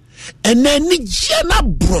 Ene ni jena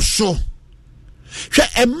broso. Hwe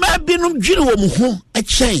emma binum dwiri wo mu ho a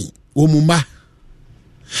chen wo mu ma.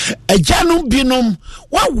 Ejanum binom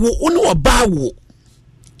wawo oni obawo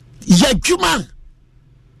yadwuma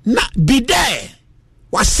na bide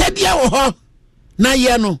wasedia wo ho na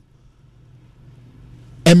ye no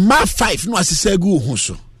emma 5 no asesegu ho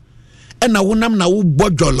so ena wonam na wo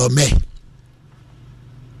bodwolome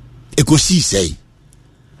ekosi sei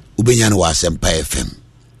ubenya no Asempa FM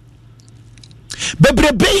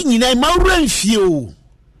bebrebe nyina mawura mfie o.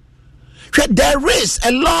 There is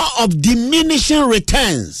a law of diminishing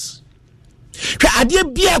returns. Adie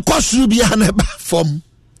bia kosu bia na ba fom.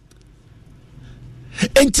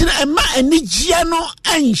 Entina ema enigia no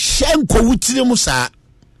anhye nkowutire mu saa.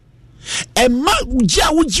 Ema ugia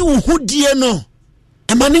wugi wuhudie no.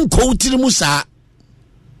 Ema ne nkowutire mu saa.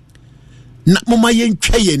 Na moma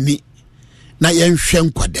yentwa yeni na yenhwe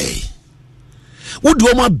nkwadai.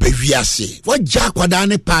 Wudu ma bawiase. Wagya kwada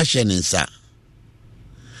ne passion nsa.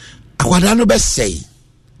 Akwadano be say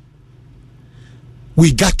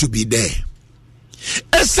we got to be there.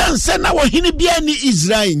 Esanse na wo hini bia ni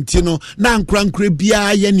Israel ntino na nkrankre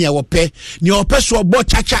bia ye ne wope ne ope so obo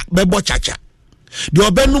chacha be bo chacha de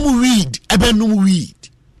obenum weed ebenum weed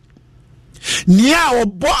ne a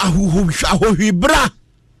obo ahohwibra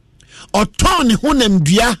oton ne honam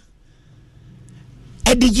dua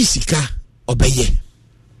edigi sika obeye.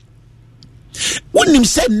 Wonim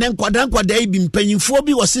se ne nkwada yi bi mpanyimfo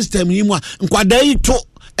bi wo system yi mu a nkwada yi to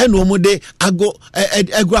eno omode ago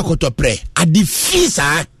akotopre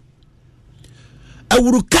adifisa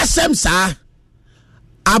awuru kasem sa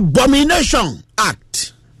abomination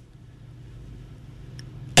act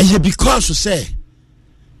and because you say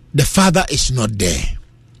the father is not there.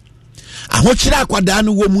 Ahochira akwada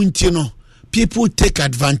no wo mu ntino people take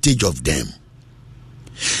advantage of them.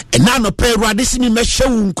 And now no pay radisi mi meshe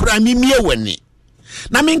unkura mi miye weni.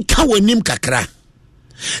 Na minka wenim kakra.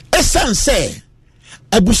 Esan se,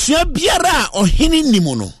 abusua biara ohini ni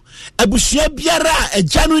mono. Abusua biara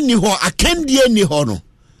ejanu ni ho, akendie ni ho no.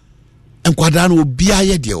 Enkwadano ubia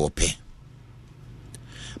ye die ope.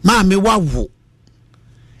 Maame wawo.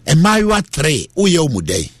 Emaywa 3, uye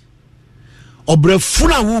umudei.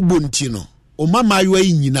 Obrefuna wubunti no. Omamaywa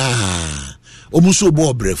inyina. Omuso ubo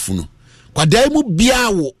obrefunu. Kwa daimu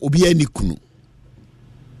biawo obia ni kunu.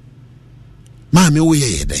 Maame wo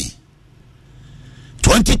ye dai.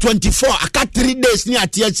 2024 aka 3 days ni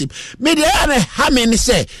atiasip. Me de ane hamen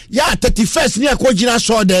say ya 31st ni akojina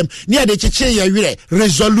saw them ni ade cheche ya wire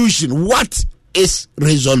resolution. What is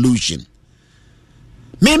resolution?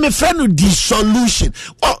 Me friend dissolution.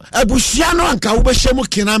 Oh abusia no anka wo be shemu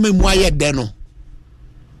kiname mu aye de no.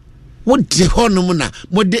 What the honum na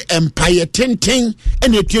mode empire tenten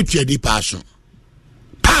ene etuatua di paso.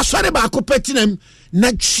 Paso de ba ko petinam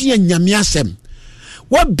na twie nyame asem.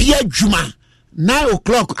 What be adwuma 9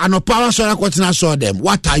 o'clock and power so na kwatina saw them.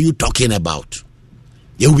 What are you talking about?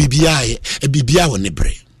 ye bibia wo ne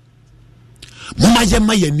bre moma ye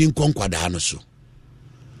ma ye ni nkonkwada no so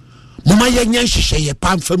moma ye nya hihye ye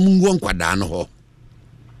pamfa mungu nkwada no ho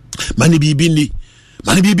mani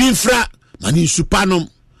bibi mfra mani supanom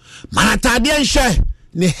manatade nhye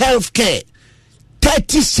ne healthcare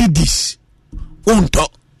 30 cedis unto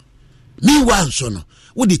me once no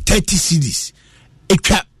with the 30 cedis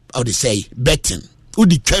etwa or they say betting with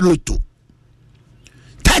the cheloto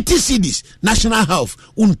 30 cedis national health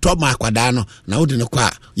unto makwada no na wo de no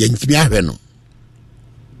kwa ye ntimi ahwe no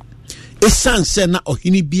esanse na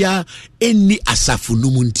ohini bia eni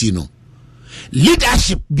asafunum ntino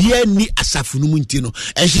leadership bia ni asafunum ntino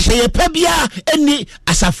ehihye pa bia eni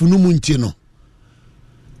asafunum ntino.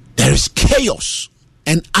 There is chaos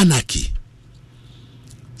and anarchy.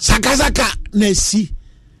 Sakazaka nesi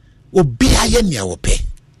obia ye nia wope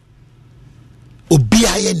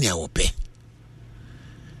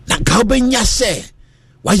na ka obenya se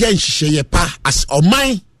waya nhihye pa as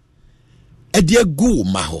oman e de gu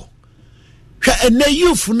ma ho hwa ene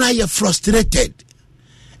youth na ye frustrated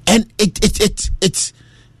and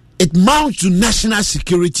it mounts to national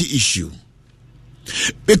security issue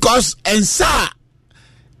because ensa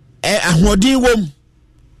ahodi wom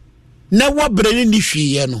na wobrene ni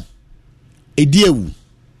hwiye no ediewu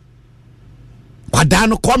kwada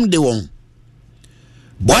no kom de won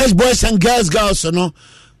boys and girls no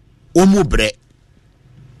omubre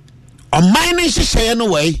omine hihye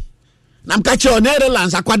no way nam ka che on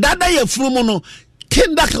Netherlands akwada da ye furu no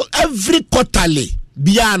kinda every quarterly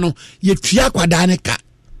bia no ye tua kwada ne ka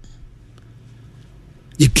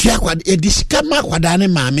ye tua kwada e diskama kwada ne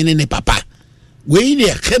maame ne papa we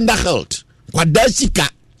ne kinda health kwada sika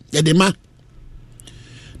ye de ma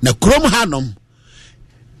na krom hanom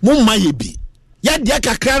mumma ye bi ya de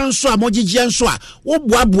kakra nso a mogigye nso a wo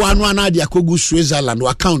boaboa no ana de akogu Switzerland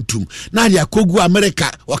accountum na de akogu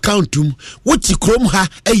America accountum wo ti krom ha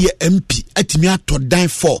eye MP atimi atodan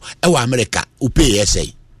 4 e wa America upay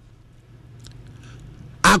say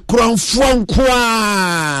akronfo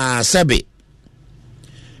nkoa sebe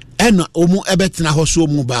ena omu ebetena hoso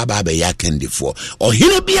omu baba be yakendifo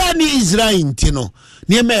ohire bia ni Israel ntino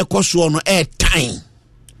ne me ekoso no time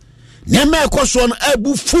ne me ekoso no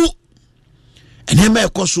abufu ene me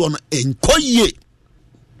ekoso no enkoye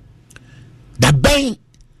da ben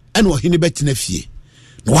ena ohine betena fie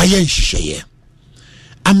na waye nhihye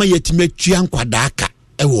ama yetime tua nkwada aka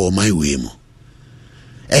ewo oman we mu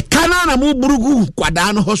kana na mu burugu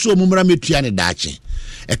kwada no hoso omumra metua ne daache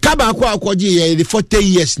kaba kwa akwaji ye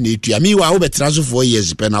 40 years na etua mi wa wo betra so 4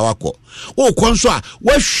 years pe na wakọ wo konso a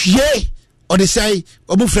wa hwie o de sai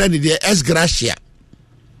obu friend de es gracia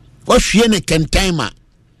wa hwie ne kentaima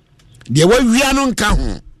de wa wia no nka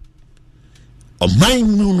ho o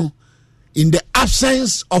man no in the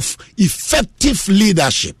absence of effective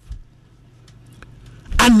leadership,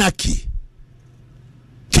 anarchy,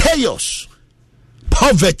 chaos,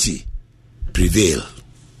 poverty prevail.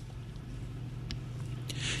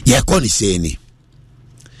 Ye koni seni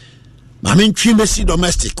mami ntwimesi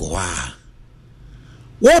domestic wo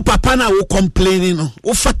papa na wo complaining no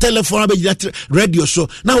wo fa telephone abegida radio so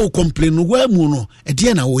na wo complain wo mu no e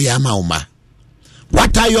de na wo ya ma uma.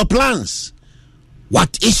 What are your plans?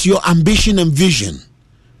 What is your ambition and vision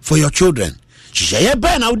for your children? Sheye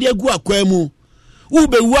be na wo de agu akwa mu wo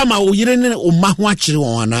be wu ama wo yire ne o ma ho akire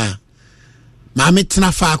won ana mami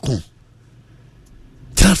tena faako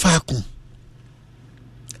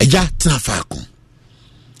eja tena faako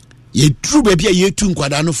ye true baby ye tu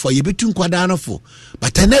nkwada no for ye betu nkwada no for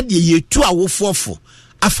but na de ye tu awofofo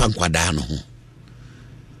afa nkwada no ho.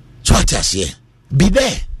 So what I say, be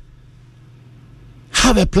there,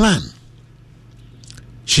 have a plan.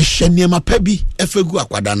 Shishenia mapebi efegu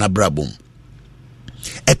akwada na brabum.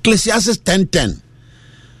 Ecclesiastes 10:10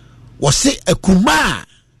 wose ekuma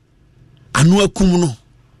anu akum no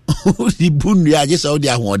di bunu ya jesa odi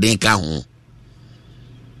ahoden ka ho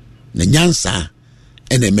na nyansa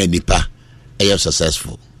ene manipa are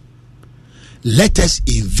successful. Let us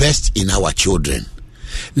invest in our children.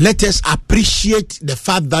 Let us appreciate the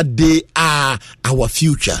fact that they are our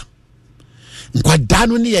future.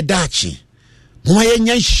 Nkwadano ni yedachi moma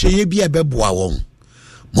yenya hye bia beboa won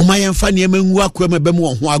moma yemfa ne emangu akwa mabemu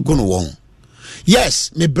won ho agono won.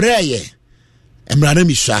 Yes, me breye emrana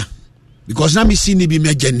misha because na me see ni bi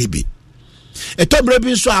meja ni bi etobre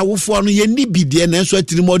bi so awofo no ye ni bi de na so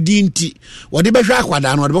atirimodi nti wode behwa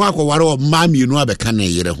akwada no wode be akware o ma mienu abeka na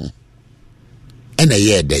yire ho ena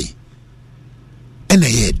ye dai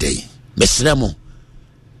mesremo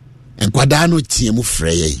enkwada no tie mu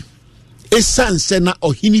freye esanse na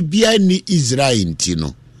ohini bia ni Israel nti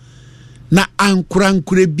no na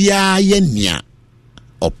ankurankure bia ye nia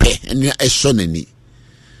ope ene esonani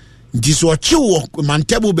nti so oche wo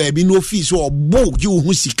mantable baby no office wo bo ji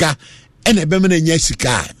wo sika ene be me na nya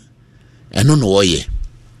sika eno no oye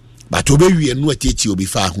but obewie no ateti obi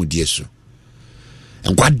fa ahodie so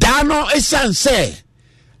enkwada no esanse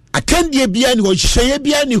akandie bia ni ho hye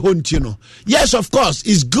bia ni ho ntino. Yes, of course,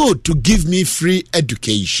 it's good to give me free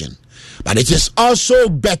education, but it is also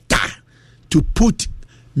better to put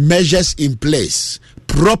measures in place,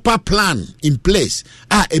 proper plan in place.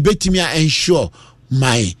 Ebetimi ensure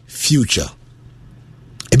my future.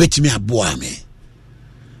 Ebetimi aboa me.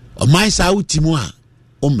 O my sa utimu a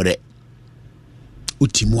omre.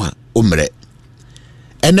 Utimu a omre.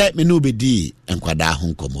 Ene me no bedi enkwada ho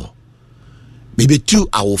nkomo. Maybe two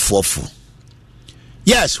awofofo.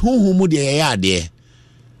 Yes, who mu de ya de.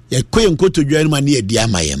 Ye koyen koto dwan ma ne edi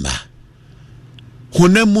amayema.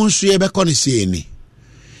 Honam nso ye be kone se ni.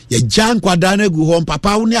 Ye jan kwada na gu ho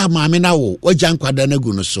papa wo ne amame na wo jan kwada na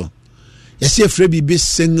gu no so. Ye say frɛ bi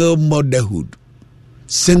single motherhood,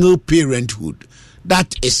 single parenthood.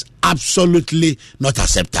 That is absolutely not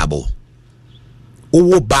acceptable.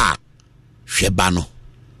 Owo ba hweba no.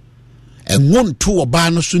 And one to a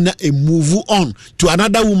ban so na a move on to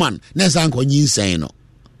another woman. Nesanko nyinsɛn no.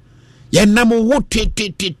 Ye namo wo te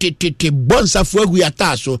bonsa fuegu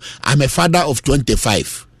yata so. I'm a father of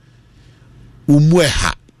 25.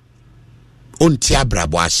 Umweha. Onti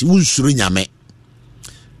abrabwasi unsuru nyame.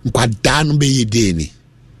 Nkwada no be yedeni.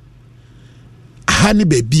 Hani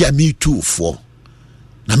bebi a me too for.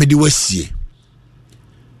 Na me di wasie.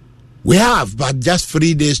 We have but just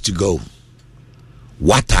 3 days to go.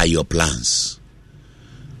 What are your plans?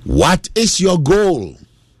 What is your goal?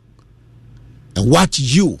 And what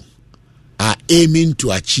you are aiming to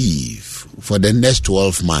achieve for the next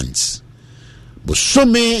 12 months? But so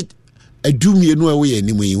me adumi no we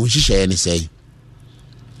ni mu yi hihye ne say.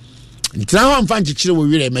 Ntra ho amfa nchikire wo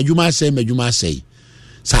wire madwuma say.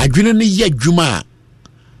 Sa adwene no ye adwuma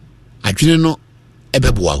adwene no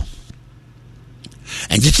ebeboa wo.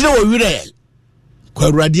 Nchikire wo wire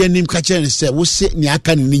Kwawrade anim ka kire say wo se ni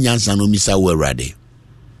aka ni nyansa no misa wo awrade.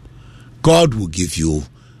 God will give you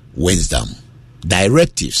wisdom,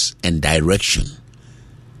 directives and direction.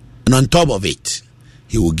 And on top of it,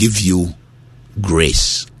 he will give you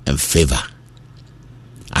grace and favor.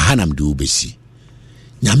 Ahanam du besi.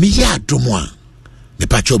 Nyame ya adomo a me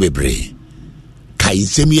pacho bebre. Kai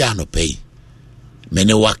nsemi ya no pay.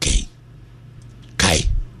 Mene wake. Kai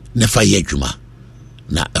nefa ye adwuma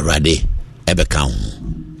na awrade ebeka ho.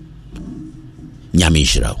 Nyame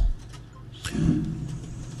nhyira wo.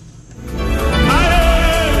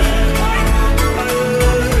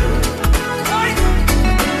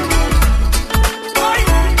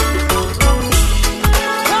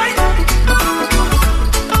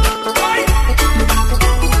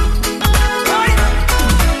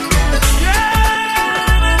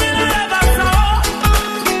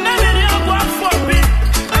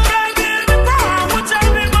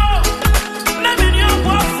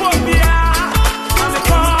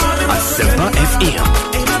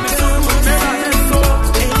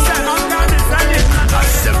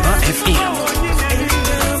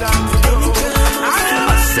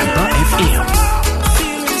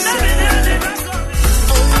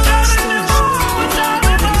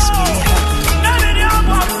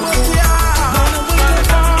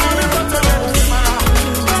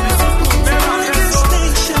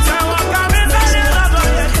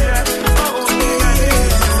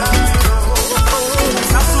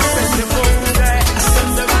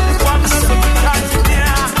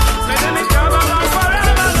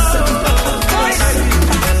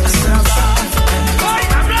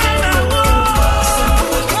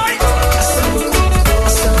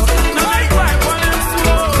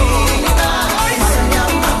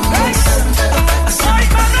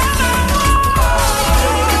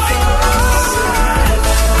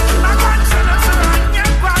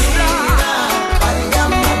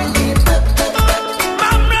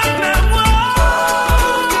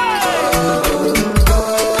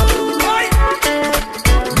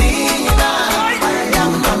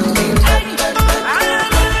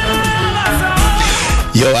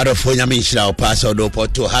 For Yamisha pass or do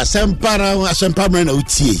poto hasempara na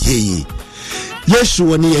utie ye Yesu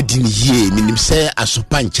woni adini ye minim se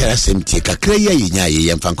asopa nkyara semtie kakra ye nya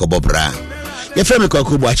ye mfanko bobra ye frame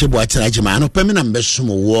kwakubo achebo atira agima no pemi na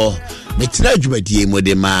mbesomo wo metira adwumadie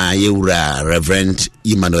modema ye wura Reverend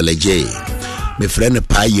Emmanuel J me friend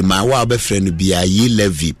pa yima wa be friend bia ye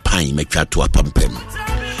Levi Pine metwato apampem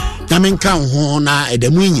na menka ho na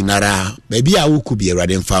edamu nyinara ba bia wo ku bia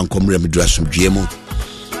Awurade mfanko mrem durasomdwe mu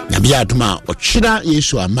na bia atuma ochira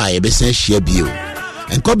Yesu ama ye besen hia bio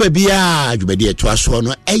enko bia dwumadi etoaso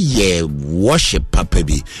no eye worship papa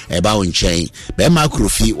bi eba wo nchen be ma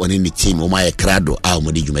krofi woni ni team o ma ye krado a o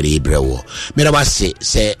modi dwumadi ebrewo mera wase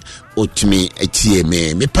se otimi etie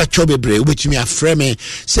me pacho bebre ubetimi afre me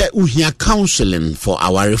se uhia counseling for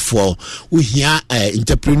our for uhia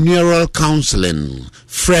entrepreneurial counseling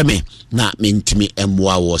frame na mentimi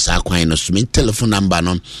emwa wo sa kwan no so me telephone number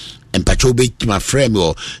no and pacho be my frame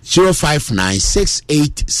or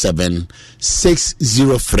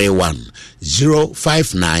 059-687-6031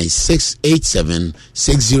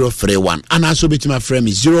 059-687-6031 and also be my frame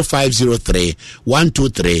is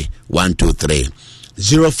 0503-123-123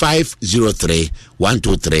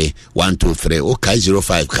 0503-123-123 okay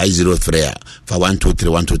 05-03 for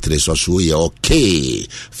 123-123 so ye okay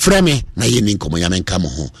frame na yini nkomo yamenka mo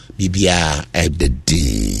ho bibia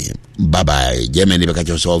ebdedi bye bye Germany be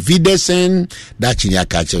catch so videsen da chinya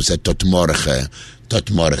catch so tot morgen tot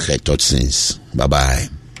ziens bye bye.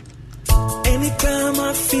 Anytime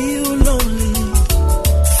I feel lonely,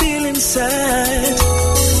 feeling sad,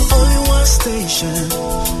 only one station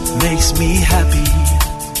makes me happy.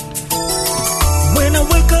 When I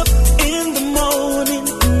wake up in the morning,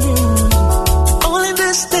 only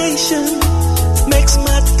this station makes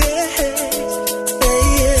my day.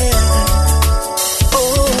 Yeah.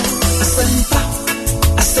 Oh, Asempa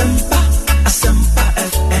FM.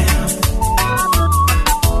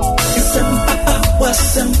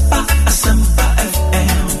 Asempa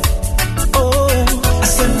FM. Oh,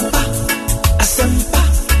 Asempa FM.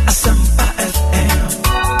 Asempa FM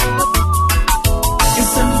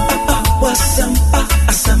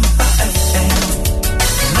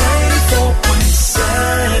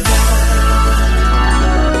 94.7.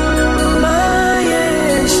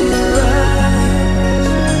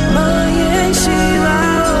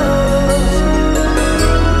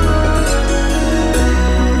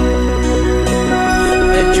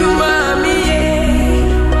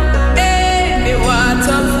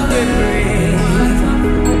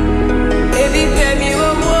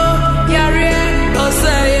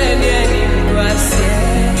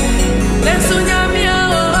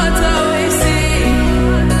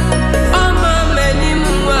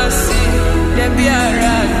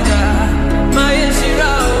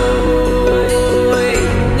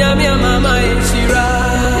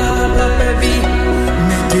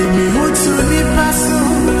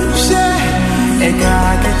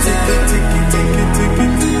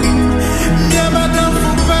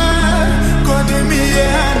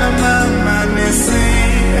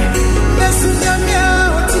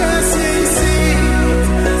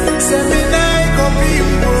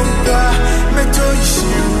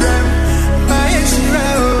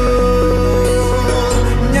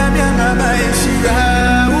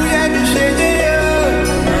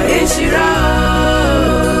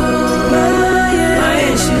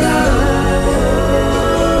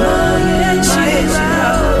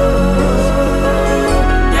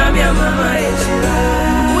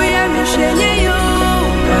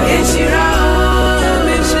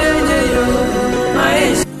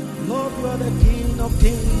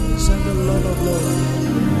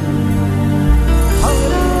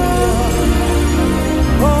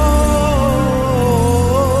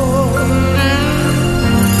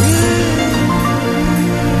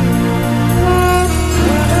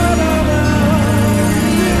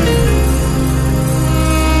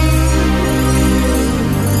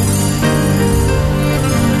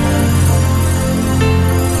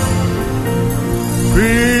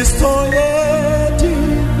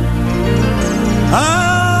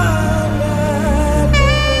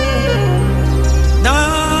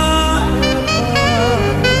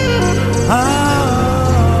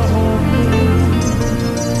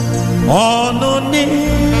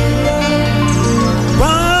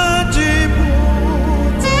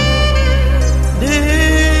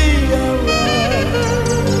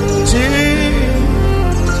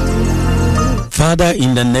 Father,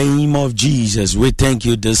 in the name of Jesus, we thank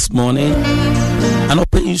you this morning. And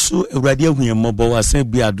open issue radio we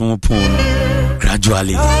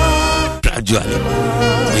gradually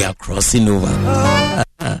we are crossing over.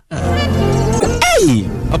 Hey,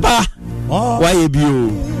 Papa, why you be?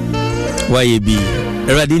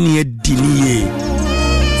 Already near delay.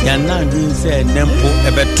 Yana doing say nempo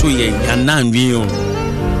ebetu ye. Yana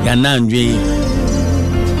doing.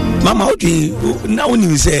 Mama, how do you now when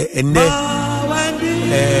you say and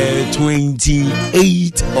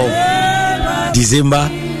 28th of December,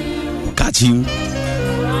 catch you.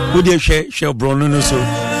 Would you share Bruno? So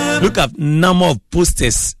look at number of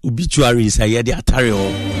posters, obituaries. I hear the Ontario.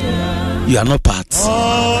 You are not part.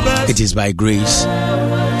 It is by grace.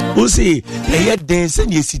 We say, yet dance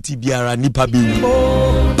and ye city biara nipa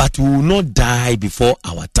biwu, but we will not die before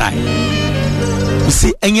our time. We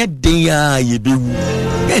say, and yet day ye biwu,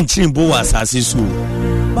 and chimbo was as is who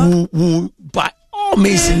by all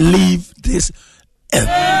means leave this earth,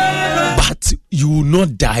 but you will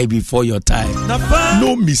not die before your time.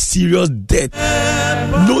 No mysterious death,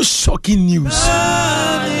 no shocking news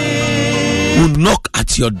will knock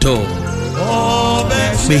at your door.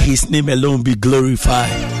 May his name alone be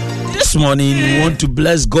glorified. This morning we want to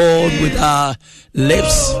bless God with our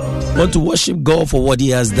lips. We want to worship God for what he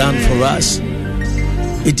has done for us.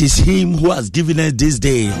 It is him who has given us this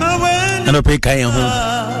day. And I pray kaya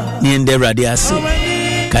ho ni ende radiase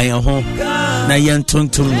kaya ho na yen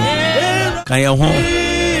tuntum kaya ho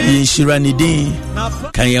yin shira ni din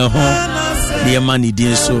kaya ho ni mani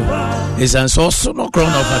din so is an so no crown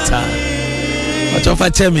of ata. But if I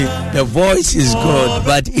tell me the voice is good,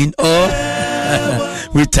 but in all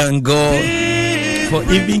we thank God for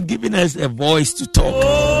even giving us a voice to talk.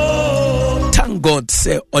 Thank God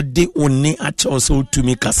say odi oni achoso to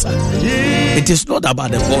me kasa. It is not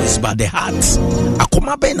about the voice but the heart.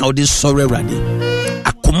 Akoma ben na odi sorry rade.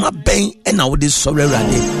 Akoma ben na odi sorry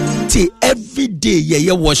rade. Till every day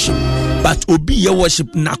ye worship, but obi ye worship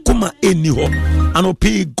nakoma eni ho. And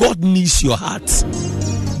obi God needs your heart.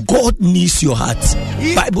 God needs your heart.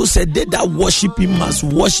 Bible said they that worship him must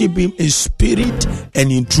worship him in spirit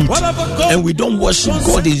and in truth. And we don't worship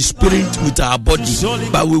God in spirit with our body,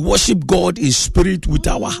 but we worship God in spirit with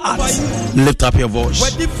our heart. Lift up your voice.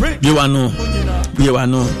 Biwano,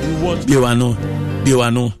 biwano, biwano,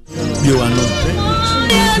 biwano, biwano.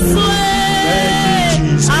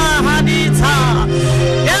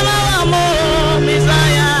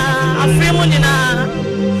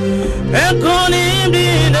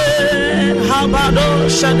 Habado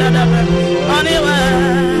shadada aniwe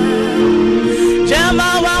jama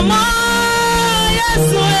wa mo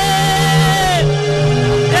yeswe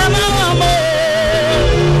jama wa mo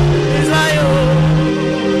isayo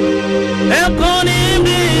ekoni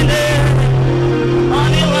mbine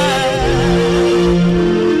aniwe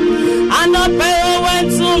anope went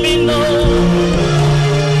to me no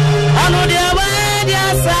anu dia we dia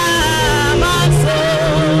sa maso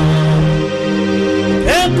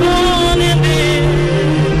ekoni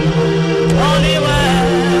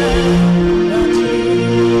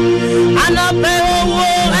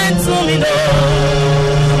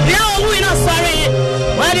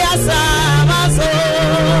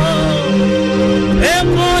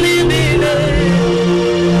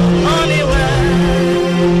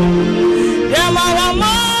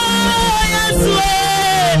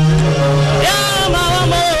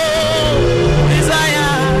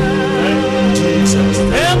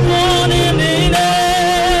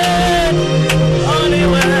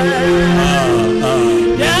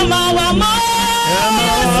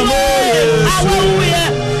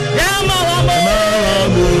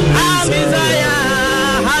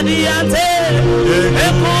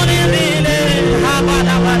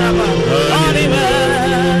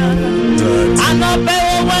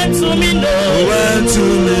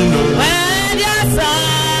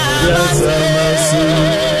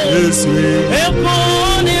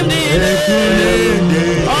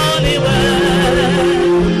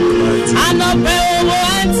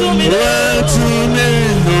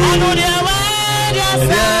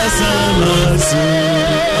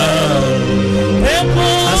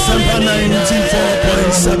Asampa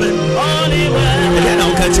 94.7. Then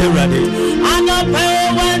I'll catch you ready.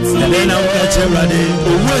 Then I'll catch you ready.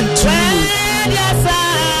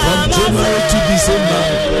 From January to December,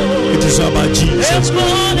 it is about Jesus. Good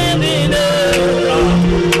morning,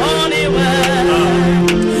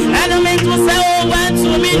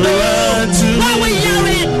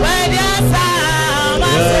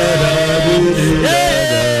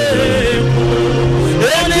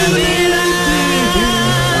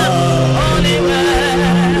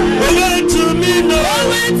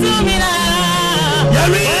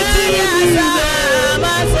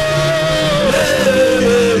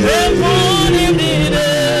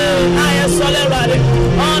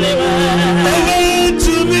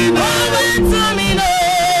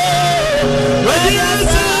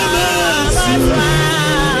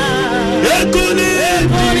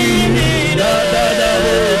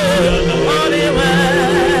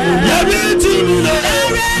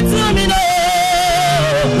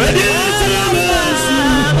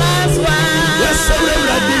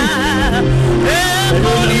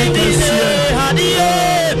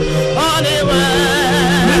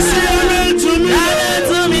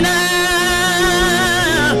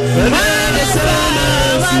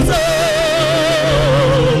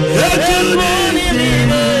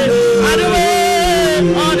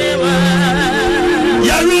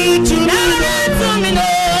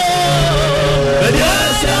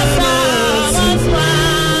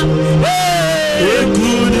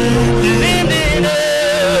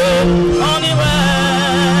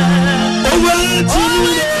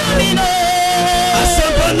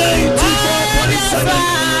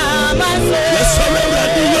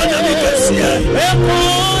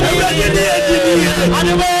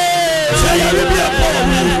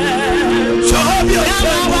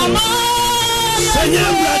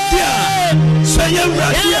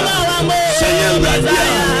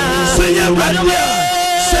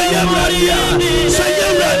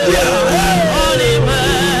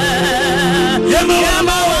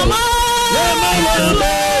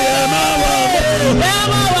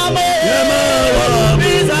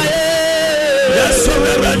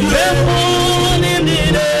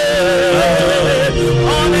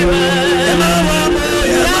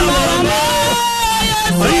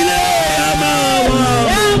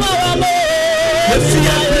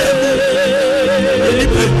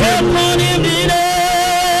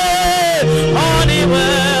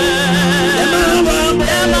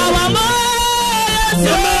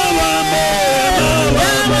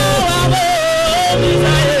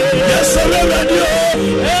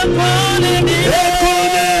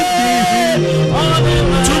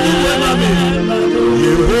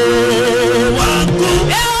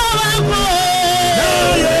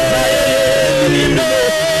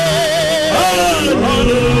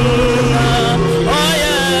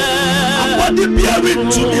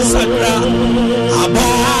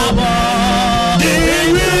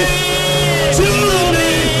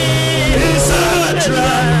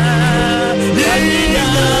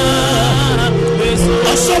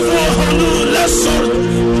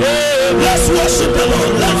 Let's worship the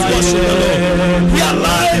Lord. Let's worship the Lord. We are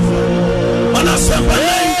live on a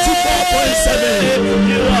 94.7.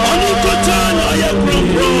 On you go turn on your room.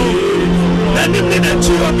 Then the minute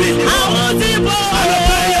you are being I want you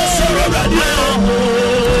for your sorrow radio.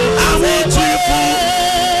 I want you for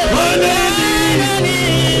one and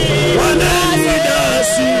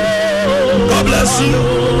God bless you.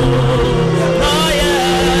 Oh yes.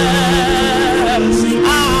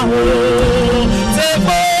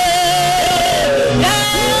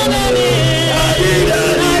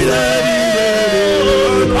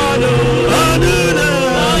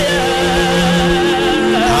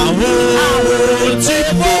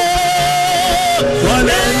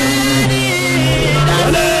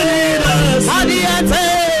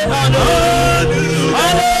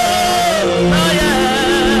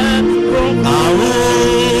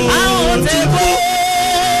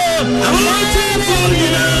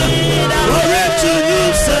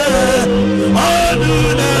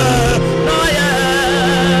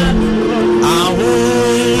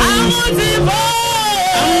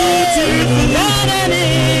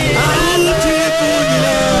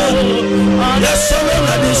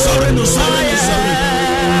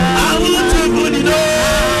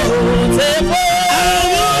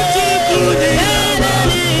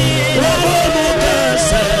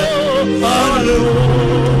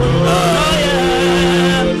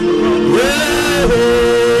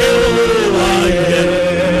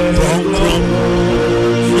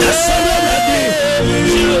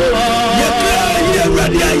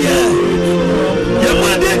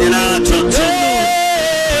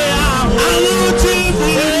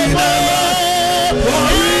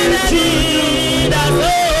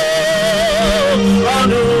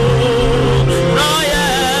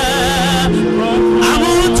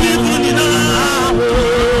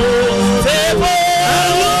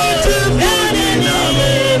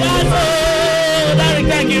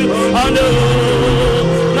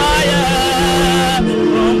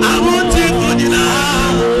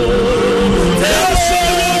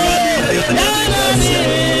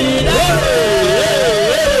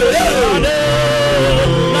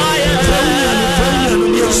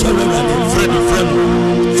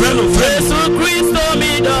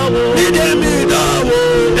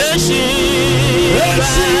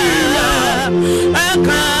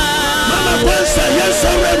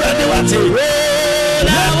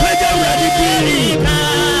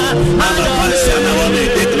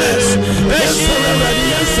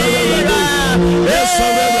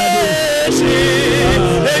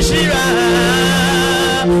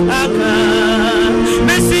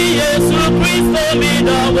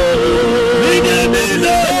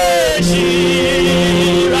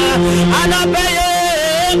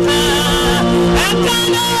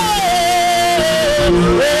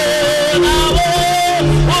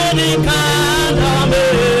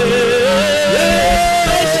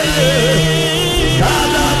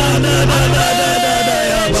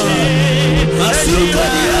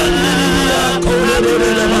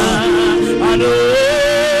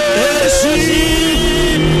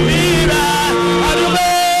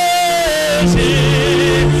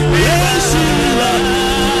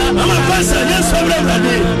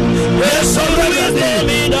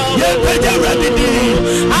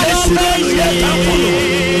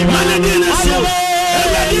 I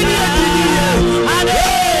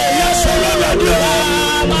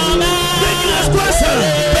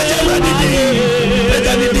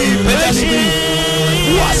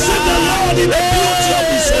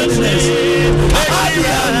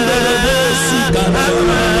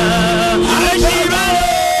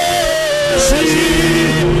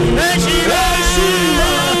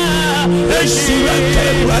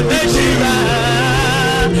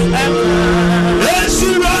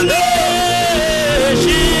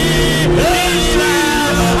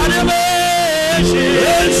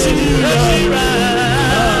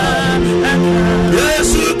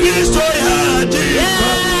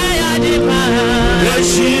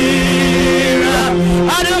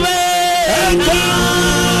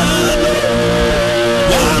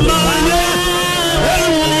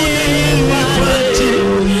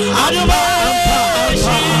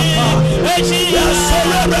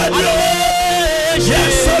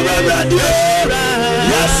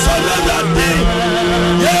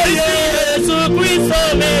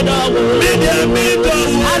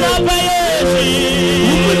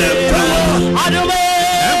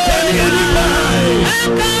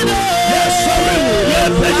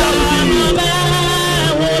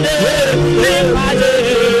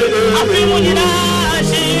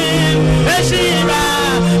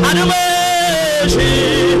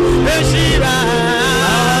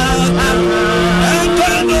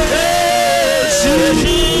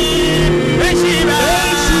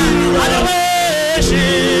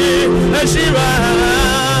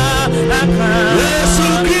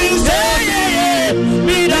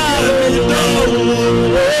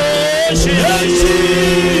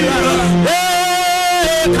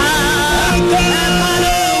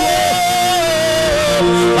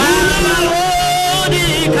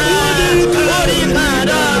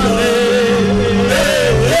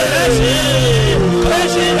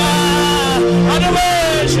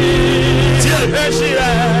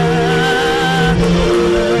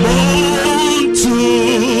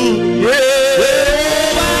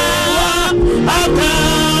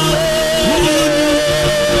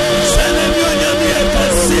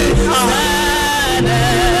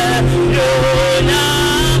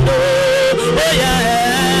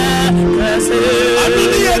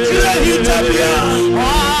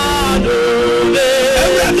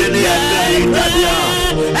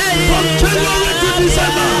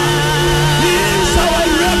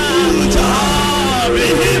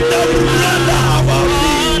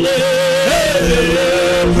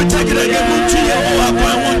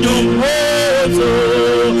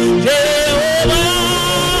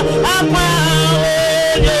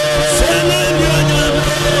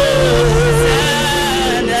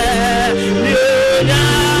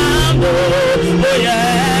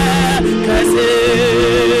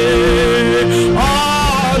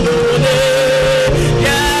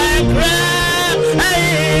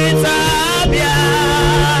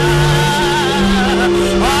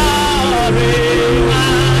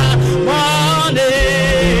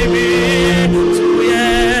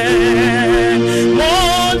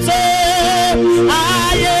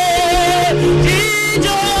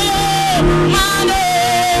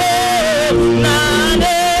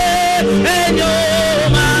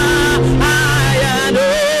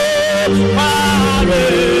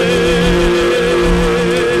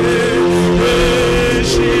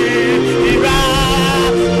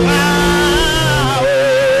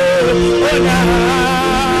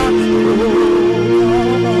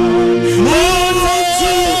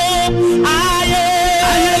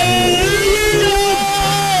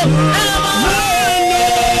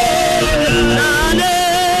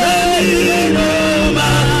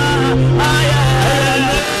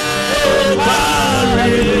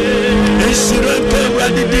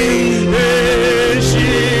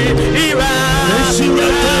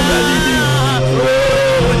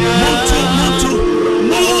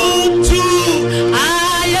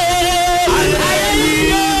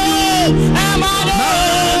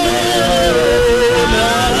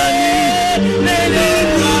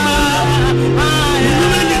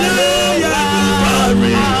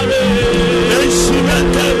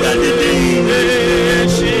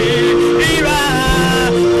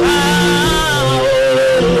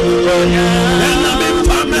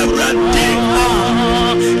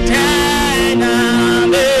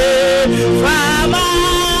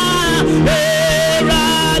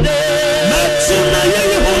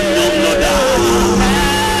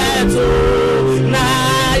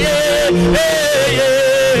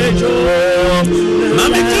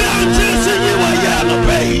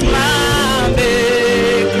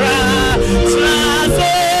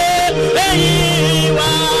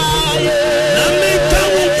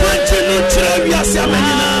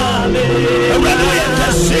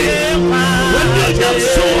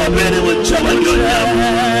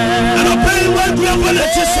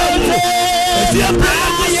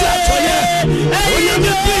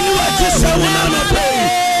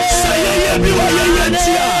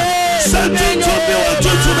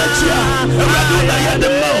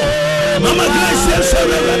Mama Grace says,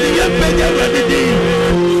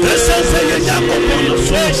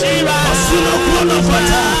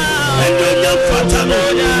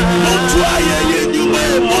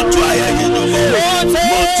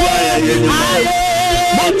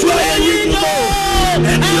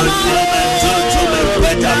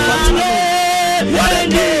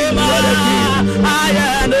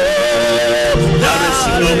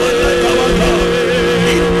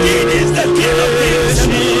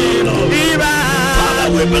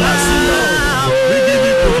 we bless you, Lord. We give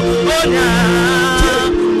you glory.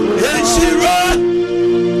 And she ran,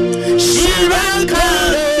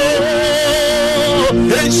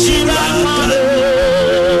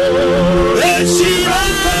 and she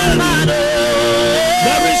ran.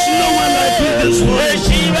 There is no one like you this morning.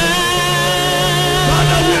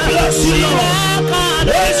 Father, we bless you, Lord.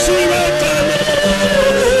 And she ran.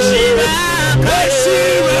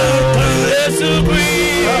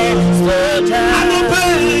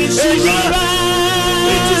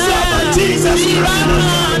 Jesus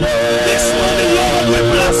Christ. This morning, Lord, we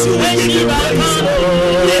bless you. We give you praise.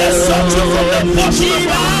 We exalt you from the bottom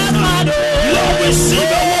of our heart. Lord,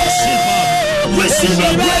 receive our worship. Receive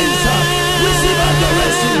our praise. Receive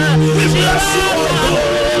adoration. We bless you, O God.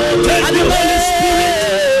 Thank you, Holy Spirit.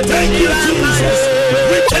 Thank you, Jesus.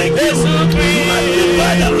 We thank you.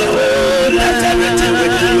 Magnify the Lord. Let everything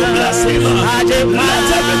within you bless him. Let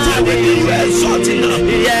everything within you exalt him.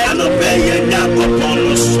 And obey your name upon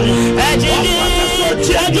us.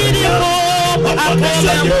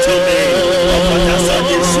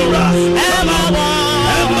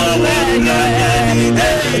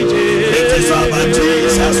 It is about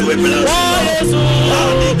Jesus we bless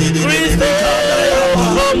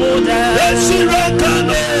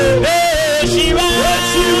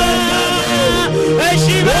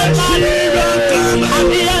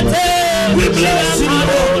we bless you,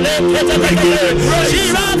 Lord.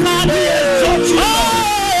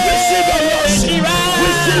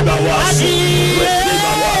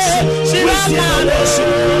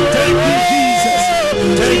 Thank you, Jesus.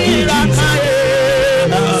 Thank you, Jesus.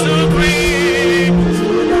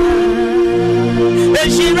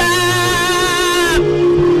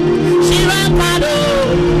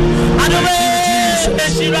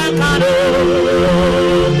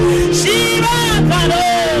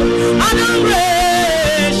 From January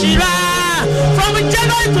to December,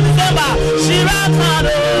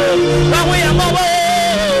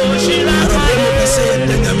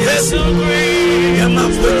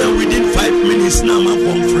 within 5 minutes now, I'm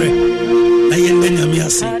from free.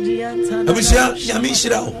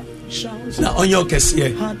 Now on your case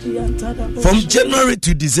here, from January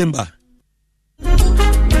to December.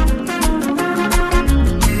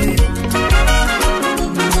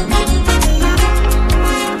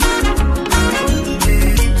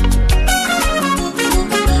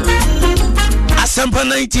 Asampa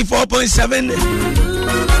 94.7.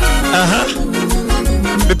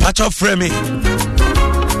 The patch of framing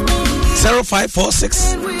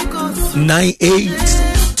 0546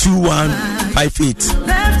 982158.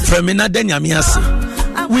 Framina Denyamiasi.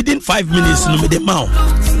 Within 5 minutes, no me de mao.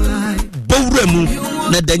 Bouremu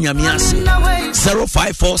na Denyamiasi.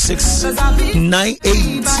 0546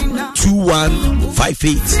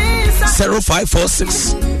 982158.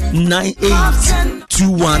 0546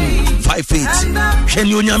 982158.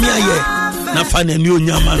 Shenyo nyamia ye. Na fane ni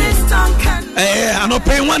onyama no.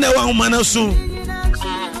 Anope one ewa humana soon.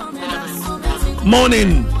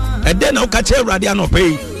 Morning. And then I'll catch a radio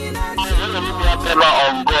anope.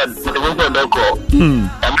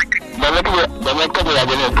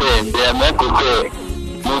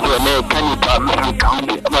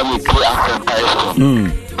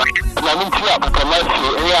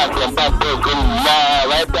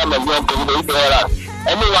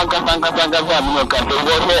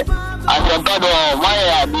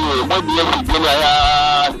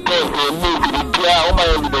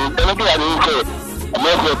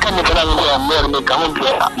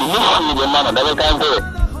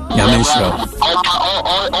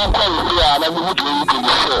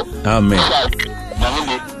 Amen.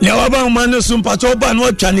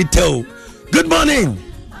 Good morning.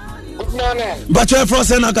 Good morning. But you're from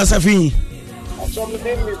Sena Kasafi.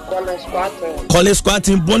 College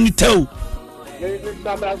squatting Bonito.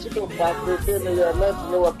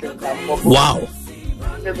 Wow.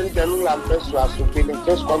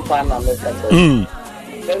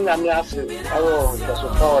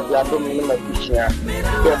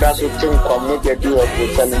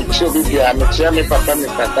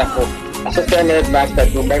 assistant headmaster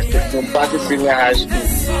domestic in Party Senior High School.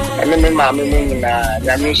 And then my mom in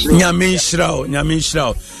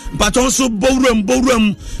Nyamishrao. But also Borum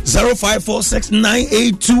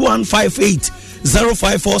 0546982158.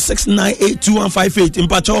 0546982158. In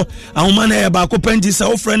Pacho, Aumane Bako Pendi,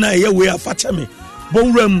 our friend, we are Fatame.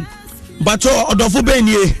 Borum Bacho Odofu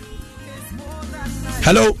Benye.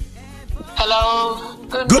 Hello. Hello.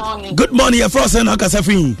 Good morning. Good morning, your frost and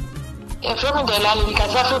Akasafi. From the Lali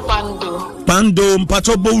Kasafi Pando,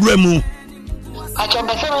 Pacho Boremu. I can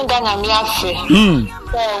be feeling down a miafe.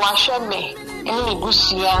 Washame, any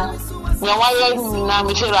Gusia. No, why now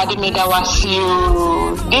we say Radimeda was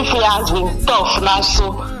you. This year has been tough now,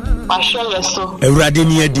 so I show you so.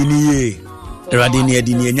 Radinia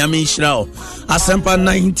Dinie, Nyamishrao. Asempa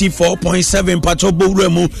 94.7 Pacho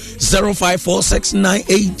Boremu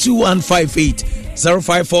 0546982158.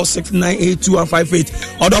 0546982158.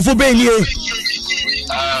 Odofu Benye.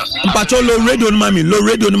 Pacho low radio mami.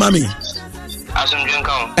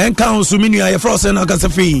 Enka Sumini ya frost na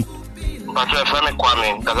Kasafi. Pacho FM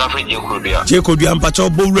Kwame, Kasafi Jekodua. Jekodua Pacho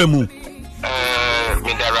Boremu.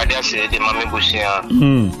 Me da radio say the mami busia.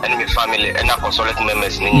 And my family and a consolate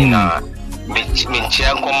members ni na me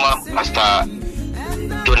chiankoma Pastor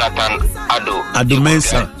Jonathan Ado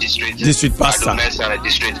Mensa district pastor. Ado Mensa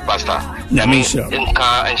district pastor. Nyamisha.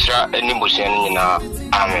 Enka ensha eni busia ni na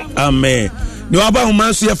amen. Ni waba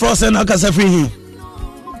humansu ya frost na Kasafi.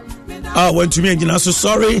 Went to me again. So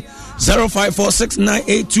sorry.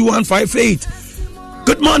 0546982158.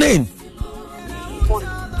 Good morning.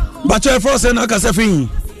 Pacho Frost and Akasafi.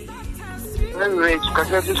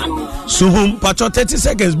 Suhum Pacho 30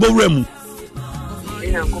 seconds. Boremu.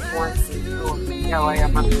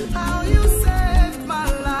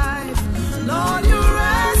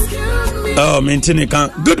 Maintain can.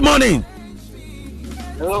 Good morning.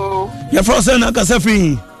 Hello. Your Frost and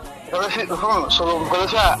Akasafi.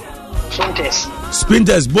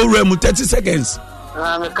 Sprinters, Boremu 30 seconds.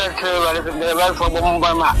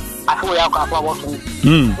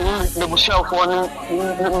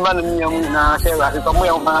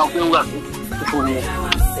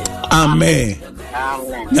 Amen.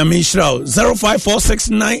 Nyamishrao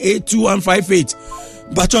 0546982158.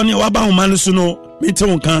 Bachoni waba humanusuno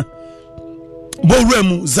mitonka.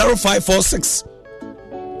 Boremu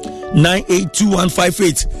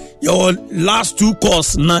 0546982158. Your last two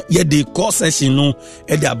calls na ye the call session no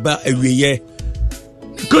e dey aba awiye.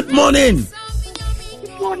 Good morning.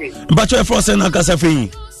 Good morning. Bacho Frost na Kasafi.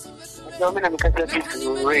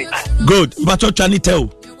 Good. Bacho Chanitel.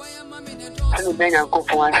 Ani benya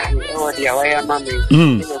nkofo ansi e wodi awaya mami.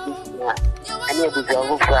 Ani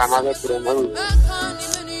obujawo fra amabe promo.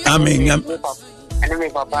 Amen. Ani me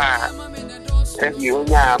papa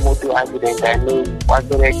Onya moto accident and was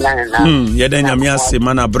the regular now. Yeden Yamiase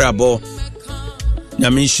mana brabo.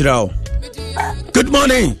 Nyamishrao. Good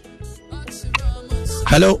morning.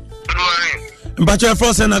 Hello. Good morning. Bacho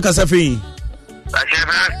Frost na Kasafi.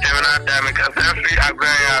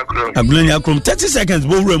 Aglenya Krum 30 seconds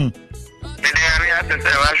Boremu.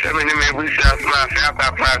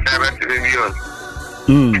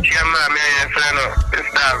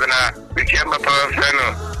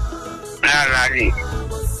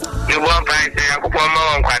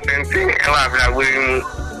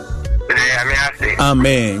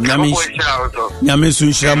 Amen.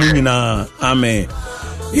 Nyamisu Shramuna. Amen.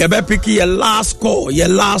 You better pick your last call.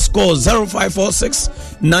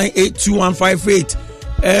 0546982158.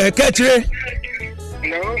 Ketche.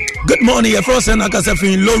 Good morning. Your first and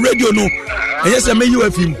Akasafin low radio no. Yes, I mean you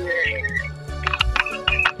have him.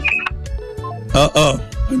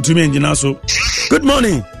 To me and so. Good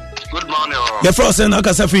morning. Good morning. Your first and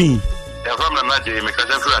Akasafin. You're from the Magic because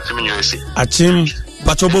I'm USA. Achim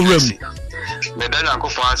Pachobo Room. Medal Uncle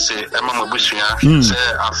Fancy, Emma Bushia, say,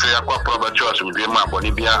 I fear quite proper church with my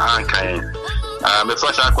body beer and kind. The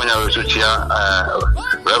first Aquania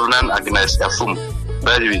Reverend Agnes Efum,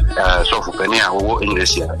 very so for Penia, who in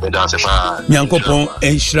this year, the dance of Yankopon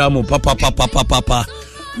and Shramo, Papa.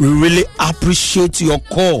 We really appreciate your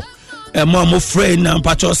call. Mama friend and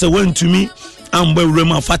Pacho say went to me and we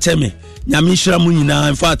Rema Fateme. Nyamishra Munina,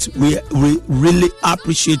 in fact, we really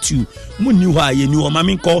appreciate you. Muniwa, you know,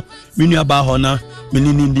 Mammy call Minia Bahona,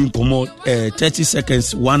 Minindi Komo, 30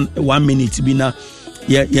 seconds, 1 minute, Bina,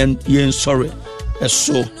 yen sorry.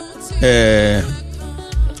 So,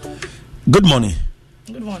 good morning.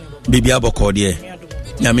 Good morning. Baby Aboko, dear.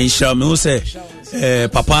 Nyamishra, me say,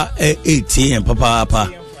 Papa 18, Papa.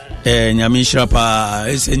 Nyamishra pa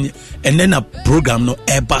and then a program no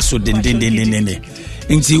eba so din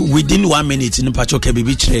Nti within 1 minute in Pacho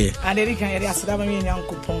Kebibi Tre. And then can hear Asadaba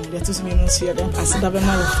Yankupon, that is means here, Asadaba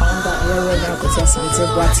founder,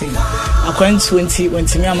 according to 20 when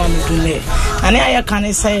Timia Mamma. And I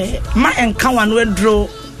can say, my and Kawan will draw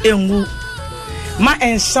a ma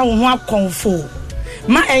ensa wo ho akonfo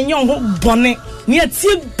ma enyo ho bone ne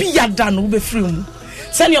atie biada no be free mu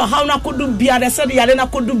se ne ohaw na kodu biada se de yale na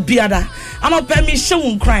kodu biada ama pa mi hye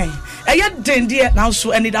wo nkran eye dendie na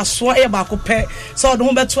so eni da so e ba ko pe so de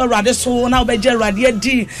ho beto awrade so na obegye awrade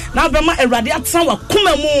adi na be ma awrade atan wa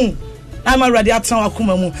kuma mu na ma awrade atan wa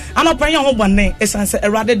kuma mu ama pa enyo ho bone esanse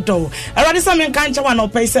awrade do awrade se men kan chewa na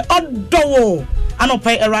opai se odo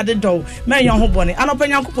anopai erade do me yon ho bone anopai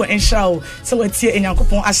nyankopon enhira o se watie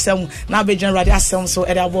enyankopon asem na abejan erade asem so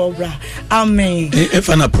ede abo bra amen if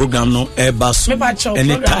an program no e baso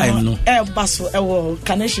anytime no e baso e wo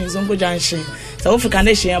Carnation Zongo Junction so if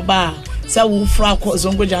Carnation ba se wo fra ko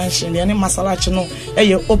Zongo Junction ne masalachi no e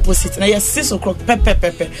ye opposite na ye 6 o'clock pepe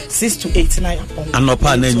 6 to 8 na yapon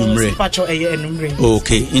anopa na enumre pacho e ye enumre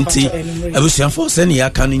okay inti abusian for se ne ya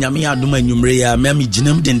kan nyame adom enumre ya me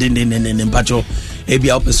ginam den pacho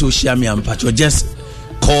ebia opese ohia me ampacho just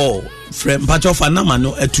call friend pacho for number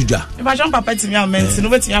no etudwa pacho papa timi amenti no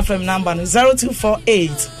betimi frame number no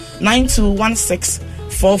 0248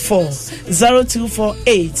 921644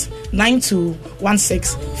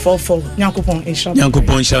 0248921644 Nyankopon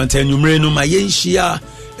inshallah enumre no ma yenhia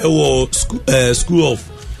ewo school of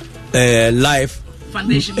life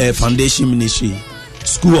foundation ministry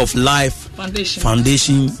school of life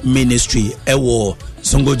foundation ministry ewo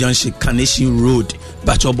Zongo Junction Carnation Road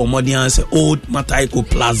Bacho Bomodian say Old Mataiko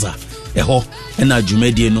Plaza eho na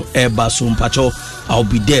Jumedie no eba so mpacho I'll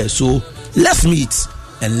be there so let's meet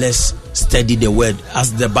and let's study the word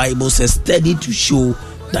as the Bible says study to show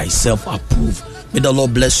thyself approved. May the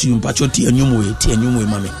Lord bless you mpacho ti enyumwe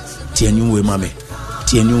mame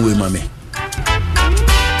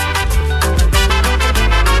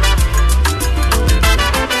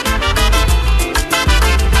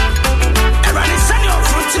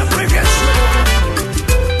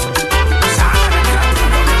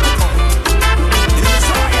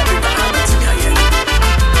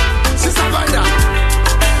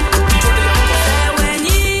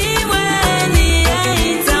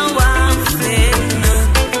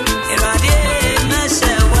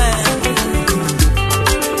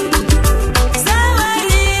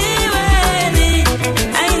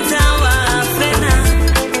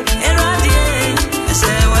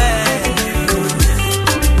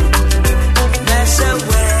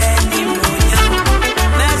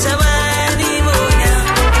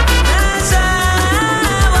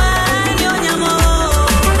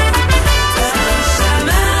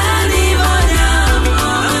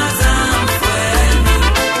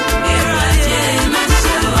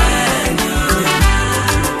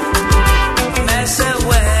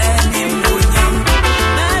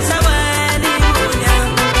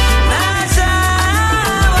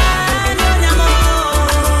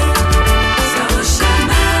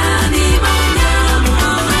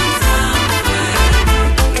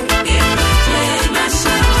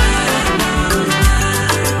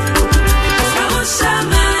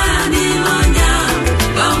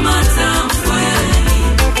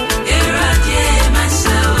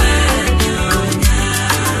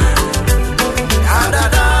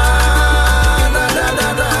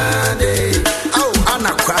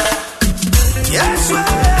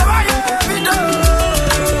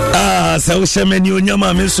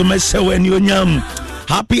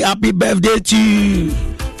Happy birthday to you,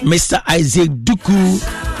 Mr. Isaac Duku,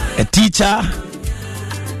 a teacher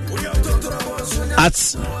at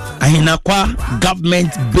Ahinakwa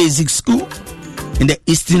Government Basic School in the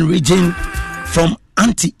Eastern Region, from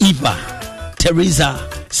Auntie Eva, Teresa,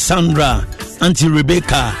 Sandra, Auntie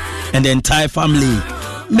Rebecca, and the entire family.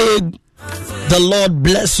 May the Lord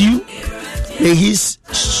bless you. May He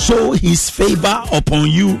show His favor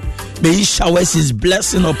upon you. May He showers His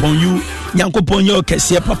blessing upon you. Nyankopon yo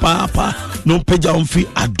kese papa no peja umfi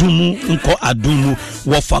adumu nko adumu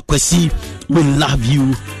wofa kwesi. We love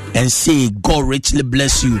you and say God richly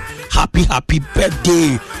bless you. Happy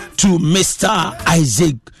birthday to Mr.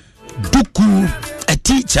 Isaac Duku, a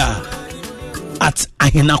teacher at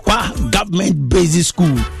Ahinakwa Government Basic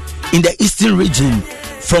School in the Eastern Region,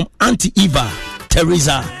 from Auntie Eva,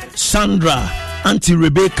 Teresa, Sandra, Auntie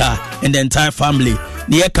Rebecca, and the entire family.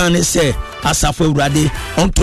 The Ekane say, Asafo Urade,